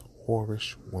imperious,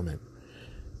 whorish woman.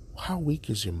 How weak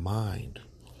is your mind?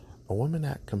 A woman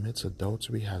that commits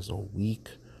adultery has a weak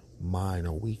mind,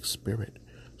 a weak spirit.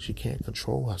 She can't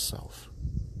control herself.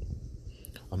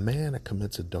 A man that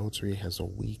commits adultery has a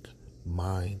weak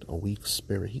mind, a weak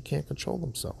spirit. He can't control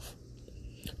himself.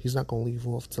 He's not going to leave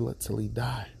off till he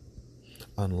die.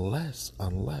 Unless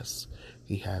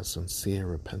he has sincere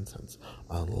repentance.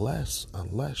 Unless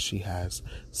she has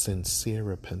sincere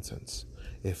repentance.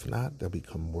 If not, they'll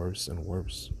become worse and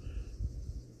worse.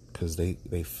 Because they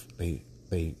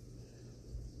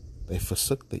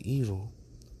forsook the evil,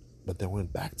 but they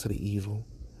went back to the evil,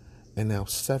 and now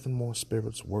 7 more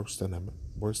spirits worse than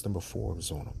before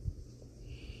was on them.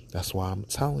 That's why I'm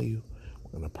telling you,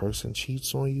 when a person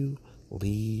cheats on you,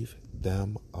 leave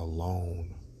them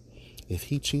alone. If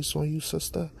he cheats on you,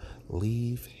 sister,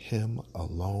 leave him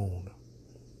alone.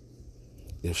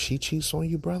 If she cheats on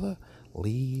you, brother,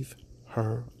 leave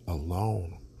her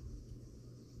alone.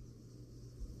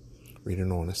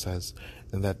 Reading on, it says,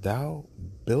 and that thou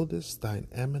buildest thine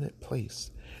eminent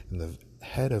place in the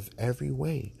head of every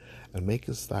way, and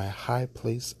makest thy high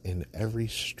place in every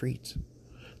street.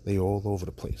 They all over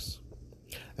the place.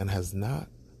 And has not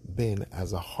been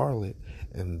as a harlot,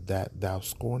 and that thou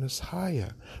scornest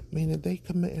hire. Meaning they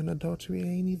committing adultery, they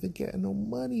ain't even getting no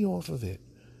money off of it.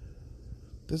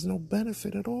 There's no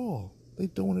benefit at all. They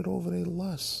doing it over their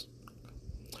lust.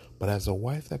 But as a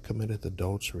wife that committeth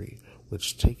adultery,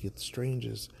 which taketh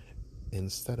strangers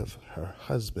instead of her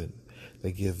husband,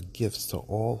 they give gifts to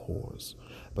all whores.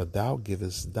 But thou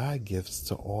givest thy gifts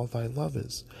to all thy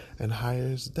lovers, and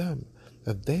hirest them,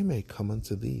 that they may come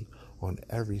unto thee on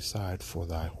every side for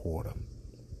thy whoredom.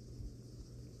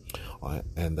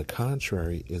 And the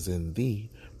contrary is in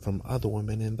thee from other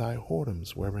women in thy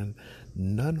whoredoms, wherein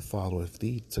none followeth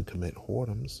thee to commit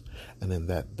whoredoms, and in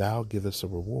that thou givest a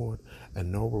reward,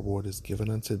 and no reward is given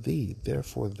unto thee.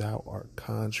 Therefore thou art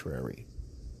contrary.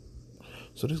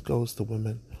 So this goes to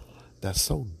women that's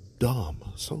so dumb,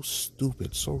 so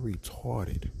stupid, so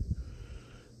retarded,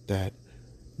 that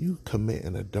you commit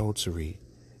an adultery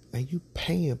and you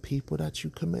paying people that you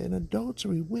commit an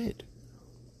adultery with.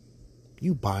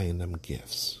 You buying them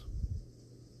gifts.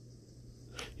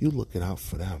 You looking out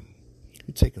for them.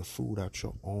 You taking food out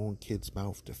your own kid's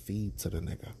mouth to feed to the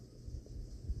nigga.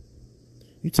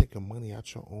 You taking money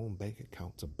out your own bank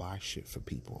account to buy shit for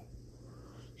people.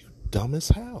 You dumb as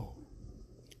hell.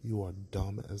 You are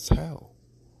dumb as hell.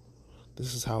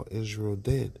 This is how Israel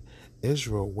did.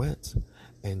 Israel went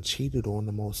and cheated on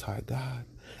the Most High God.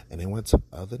 And they went to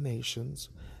other nations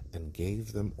and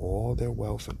gave them all their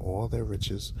wealth and all their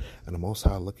riches. And the Most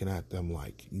High looking at them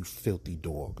like, you filthy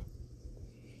dog.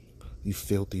 You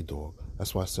filthy dog.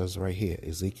 That's why it says right here,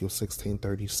 Ezekiel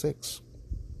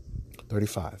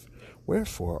 16:35.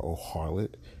 Wherefore, O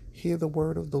harlot, hear the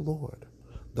word of the Lord.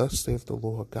 Thus saith the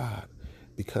Lord God,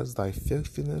 because thy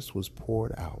filthiness was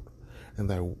poured out, and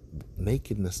thy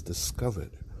nakedness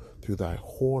discovered through thy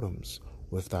whoredoms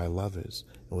with thy lovers,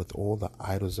 and with all the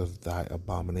idols of thy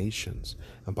abominations,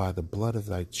 and by the blood of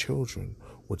thy children,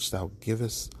 which thou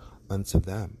givest unto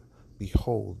them.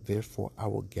 Behold, therefore I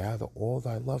will gather all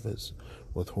thy lovers,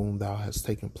 with whom thou hast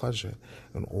taken pleasure,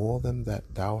 and all them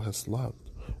that thou hast loved,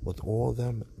 with all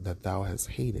them that thou hast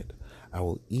hated. I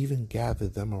will even gather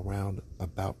them around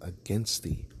about against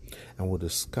thee, and will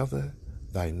discover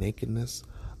thy nakedness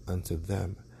unto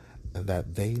them, and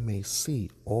that they may see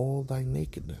all thy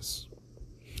nakedness.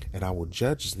 And I will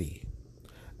judge thee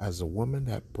as a woman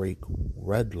that brake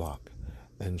wedlock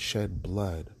and shed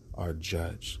blood are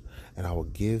judged. And I will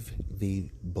give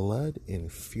thee blood in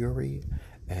fury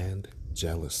and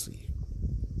jealousy.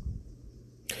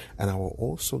 And I will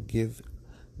also give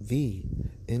thee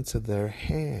into their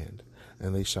hand,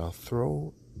 and they shall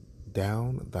throw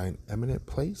down thine eminent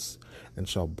place, and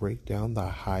shall break down thy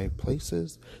high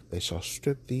places. They shall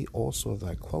strip thee also of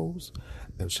thy clothes,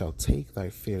 and shall take thy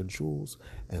fair jewels,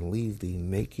 and leave thee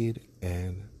naked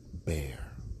and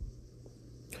bare.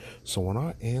 So when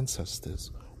our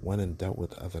ancestors went and dealt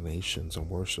with other nations and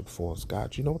worshiped false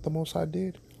gods, you know what the Most High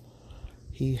did?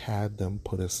 He had them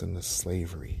put us into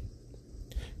slavery.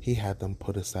 He had them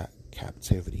put us at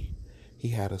captivity.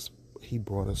 He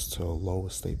brought us to a lower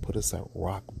state, put us at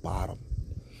rock bottom.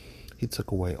 He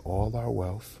took away all our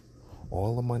wealth,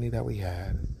 all the money that we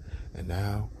had, and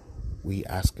now we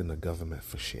asking the government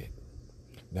for shit.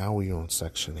 Now we on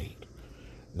Section 8.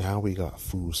 Now we got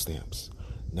food stamps.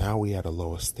 Now we at a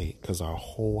lower state because our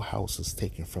whole house is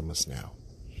taken from us now.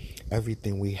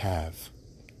 Everything we have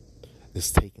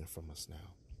is taken from us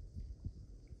now.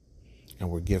 And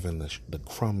we're given the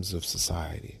crumbs of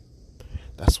society.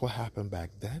 That's what happened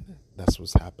back then. That's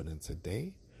what's happening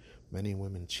today. Many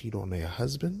women cheat on their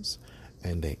husbands,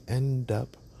 and they end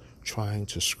up trying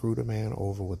to screw the man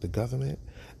over with the government.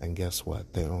 And guess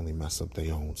what? They only mess up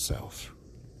their own self.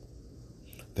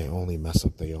 They only mess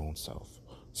up their own self.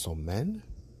 So men,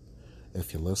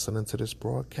 if you're listening to this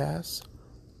broadcast,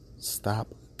 stop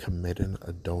committing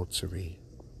adultery.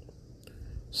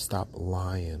 Stop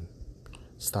lying.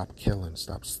 Stop killing.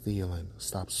 Stop stealing.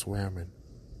 Stop swearing.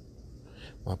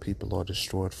 My people are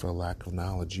destroyed for a lack of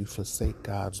knowledge. You forsake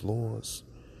God's laws.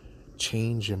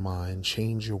 Change your mind.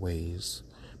 Change your ways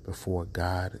before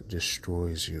God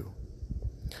destroys you.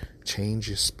 Change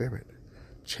your spirit.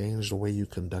 Change the way you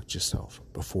conduct yourself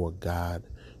before God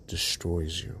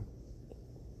destroys you.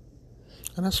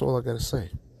 And that's all I got to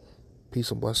say.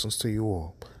 Peace and blessings to you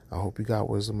all. I hope you got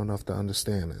wisdom enough to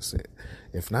understand this.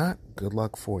 If not, good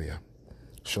luck for you.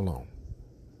 Shalom.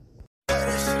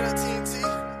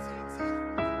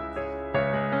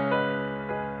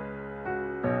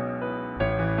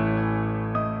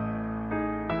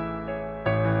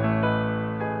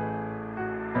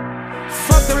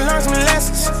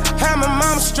 Had my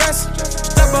mama stressing.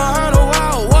 Stuck behind the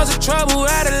wall, was a trouble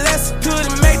adolescent.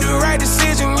 Couldn't make the right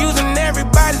decision using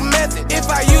everybody's method. If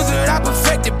I use it, I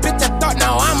perfect it. Bitch, I thought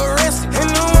now I'm arrested. And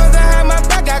the ones that have my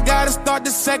back, I gotta start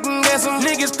to second guess them.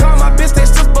 Niggas call my bitch they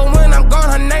sis, but when I'm gone,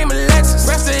 her name Alexis.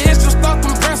 Rest of history start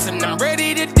compressing. I'm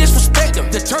ready to disrespect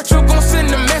them. The church will gon' send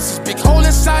a message. Big hole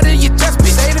inside of your chest,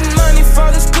 bitch. Saving money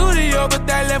for the studio, but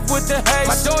that left with the hate.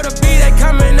 My daughter B, they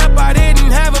coming up, I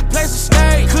didn't have a place to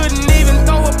stay. Couldn't even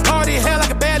throw a party, hell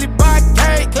like a barely bought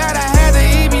cake. Glad I had the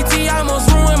EBT, I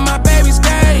almost ruined my baby's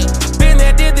day. Been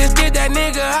there, did this, did that,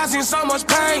 nigga, I seen so much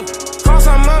pain. Cross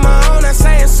I'm on my own, I'm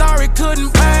saying sorry,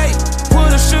 couldn't pay.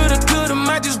 Woulda, shoulda, coulda,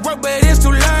 might just work, but it's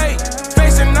too late.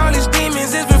 Facing all these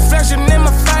demons, it's reflection in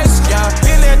my face. Yeah,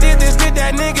 been there, did this, did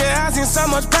that, nigga, I seen so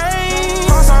much pain.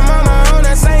 Cross I'm on my own,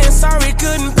 I'm saying sorry,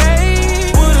 couldn't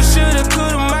pay. Woulda, shoulda,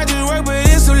 coulda, might just work, but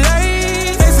it's too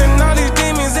late. Facing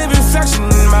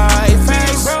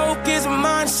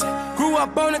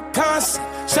up on the concert.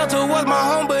 Shelter was my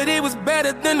home, but it was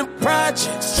better than the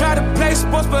projects. Try to play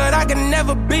sports, but I could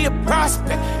never be a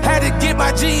prospect. Had to get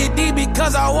my GED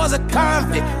because I was a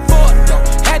convict. Fuck though,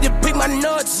 had to pick my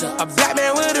nuts up. A black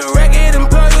man with a record,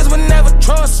 employers would never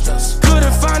trust us.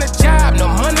 Couldn't find a job, no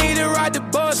money to ride the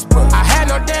bus, bro. I had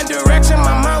no damn direction,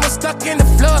 my mind was stuck in the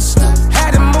fluster.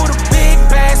 Had to move the big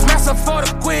bags, master for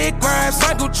the quick grind.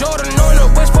 Michael Jordan on the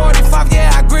West 45,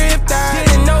 yeah, I gripped that.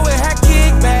 Didn't know it had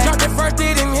kickback. Dropped it first,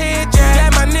 didn't hit jack.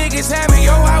 Glad my niggas had me,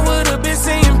 yo, I would've been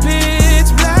seeing pitch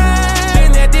black.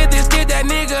 Been there, did this, did that,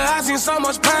 nigga, I seen so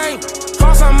much pain.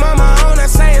 Cause I'm on my own, I'm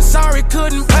saying sorry,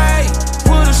 couldn't pay.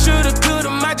 Woulda, shoulda, coulda,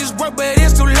 might just work, but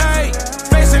it's too late.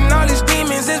 Facing all these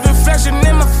demons, it's reflection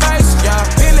in my face, yeah.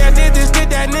 Been there, did this, did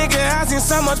that, nigga, I seen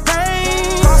so much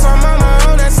pain. Cause I'm on my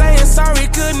own, I'm saying sorry,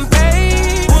 couldn't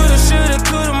pay. Woulda, shoulda,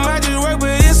 coulda, might just work,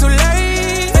 but it's too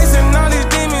late. Facing all these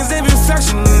demons, it's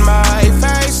reflection in my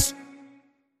face.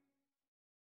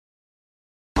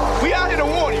 We out here to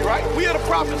warn you, right? We are the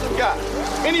prophets of God.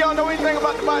 Any of y'all know anything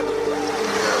about the Bible?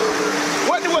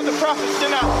 What was the prophets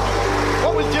sent out to do?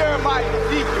 What was Jeremiah,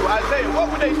 Ezekiel, Isaiah?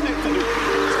 What were they sent to do?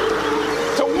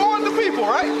 To warn the people,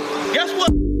 right? Guess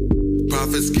what?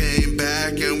 Prophets came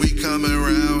back and we coming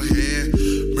around here,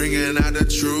 bringing out the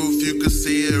truth, you can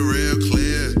see it real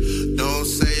clear. Don't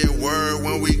say a word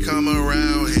when we come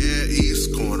around here.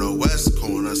 East corner, west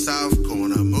corner, south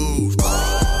corner, move.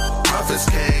 Prophets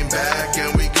came back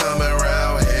and we coming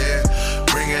around here,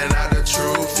 bringing out the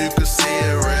truth, you can see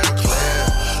it real clear.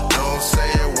 Don't say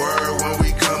a word when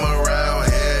we come around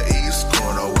here. East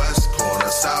corner, west corner,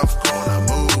 south corner,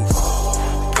 move.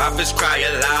 Prophets cry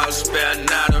aloud, spare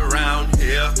not around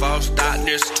here. False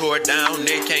darkness tore down,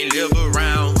 they can't live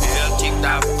around here. Keep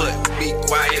thy foot, be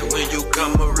quiet when you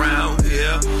come around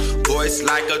here. Voice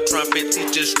like a trumpet,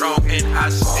 teacher strong and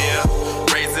austere.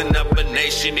 Raising up a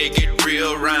nation, it get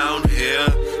real around here.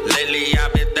 Lately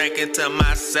I've been thinking to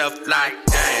myself like,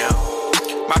 damn.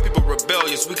 My people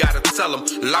rebellious, we gotta tell them.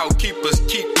 Law keepers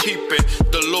keep keeping,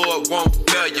 the Lord won't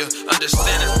fail you.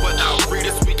 Understand us without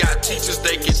readers, we got teachers,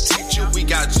 they can teach you. We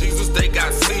got Jesus, they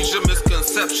got seizure,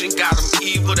 misconception, got them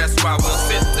evil. That's why we're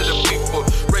sent to the people,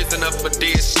 raising up a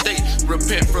dead state.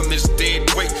 Repent from this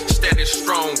dead weight, standing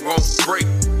strong, won't break.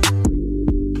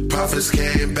 Prophets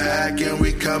came back and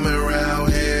we coming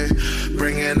around here,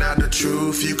 bringing out the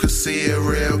truth, you can see it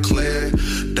real clear.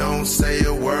 Don't say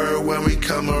a word when we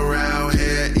come around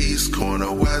here. East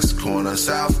corner, west corner,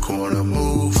 south corner,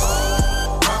 move.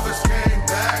 Prophets came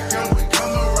back and we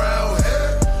come around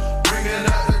here, bringing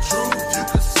out the truth, you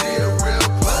can see it real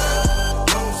clear.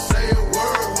 Don't say a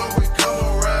word when we come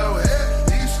around here.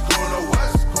 East corner,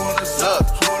 west corner,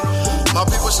 south corner, move. My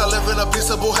people shall live in a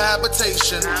peaceable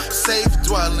habitation, safe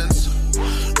dwellings,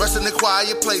 rest in the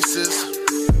quiet places.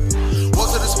 Woe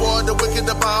to this war, the wicked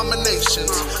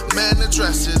abominations, man in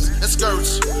dresses and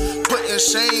skirts, putting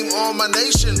shame on my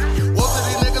nation. Woe to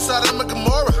these niggas, Sodom and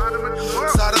Gomorrah,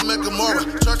 Sodom and Gomorrah.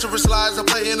 Treacherous lies, the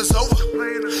playing is over,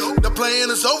 the playing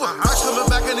is over. Christ coming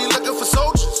back and he looking for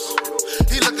soldiers,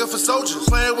 he looking for soldiers.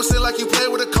 Playing with sin like you play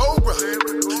with a cobra,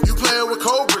 you playing with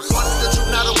cobras. Wanted the truth,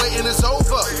 now the waiting is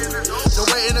over, the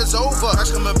waiting is over.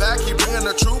 Christ coming back, he bringing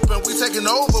the truth and we taking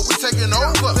over, we taking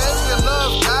over. Fans can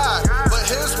love God, but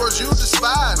his words you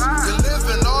despise. You live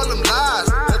in all them lies,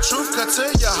 the truth cut to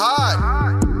your heart.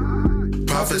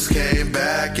 Prophets came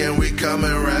back and we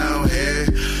coming around here,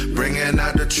 bringing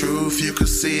out the truth, you can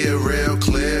see it real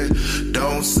clear.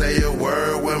 Don't say a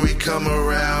word when we come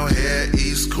around here.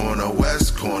 East corner,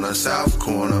 west corner, south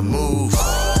corner, move.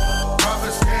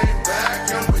 Prophets came back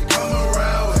and we come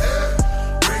around here,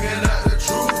 bringing out the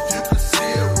truth, you can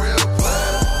see it real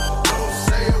clear. Don't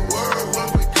say a word when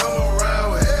we come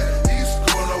around here. East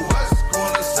corner, west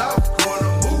corner, south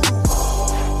corner, move.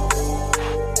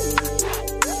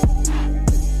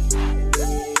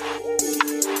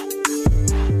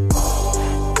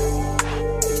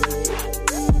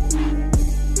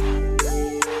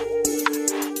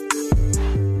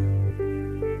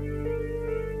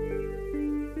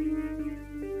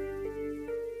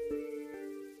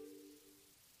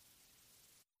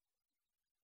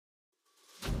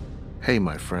 Hey,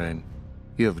 my friend,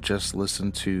 you have just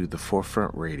listened to The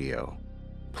Forefront Radio.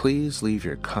 Please leave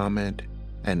your comment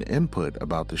and input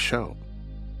about the show,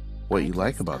 what you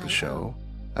like about the show,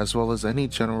 as well as any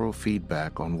general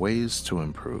feedback on ways to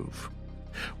improve.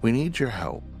 We need your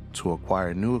help to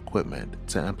acquire new equipment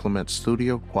to implement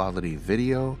studio quality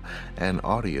video and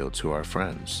audio to our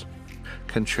friends.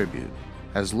 Contribute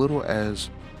as little as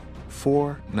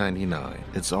 $4.99.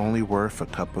 It's only worth a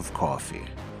cup of coffee.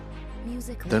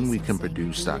 Then we can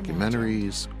produce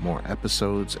documentaries, more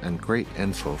episodes, and great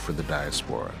info for the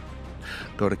diaspora.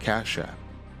 Go to Cash App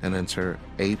and enter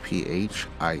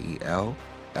APHIELLEVI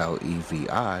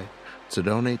to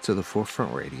donate to the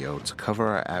Forefront Radio to cover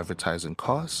our advertising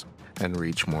costs and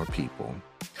reach more people.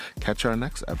 Catch our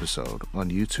next episode on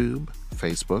YouTube,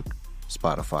 Facebook,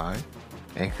 Spotify,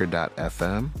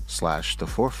 Anchor.fm/The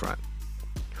Forefront.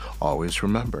 Always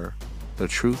remember, the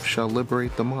truth shall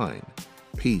liberate the mind.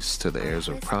 Peace to the heirs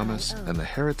of promise and the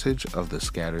heritage of the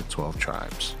scattered 12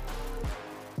 tribes.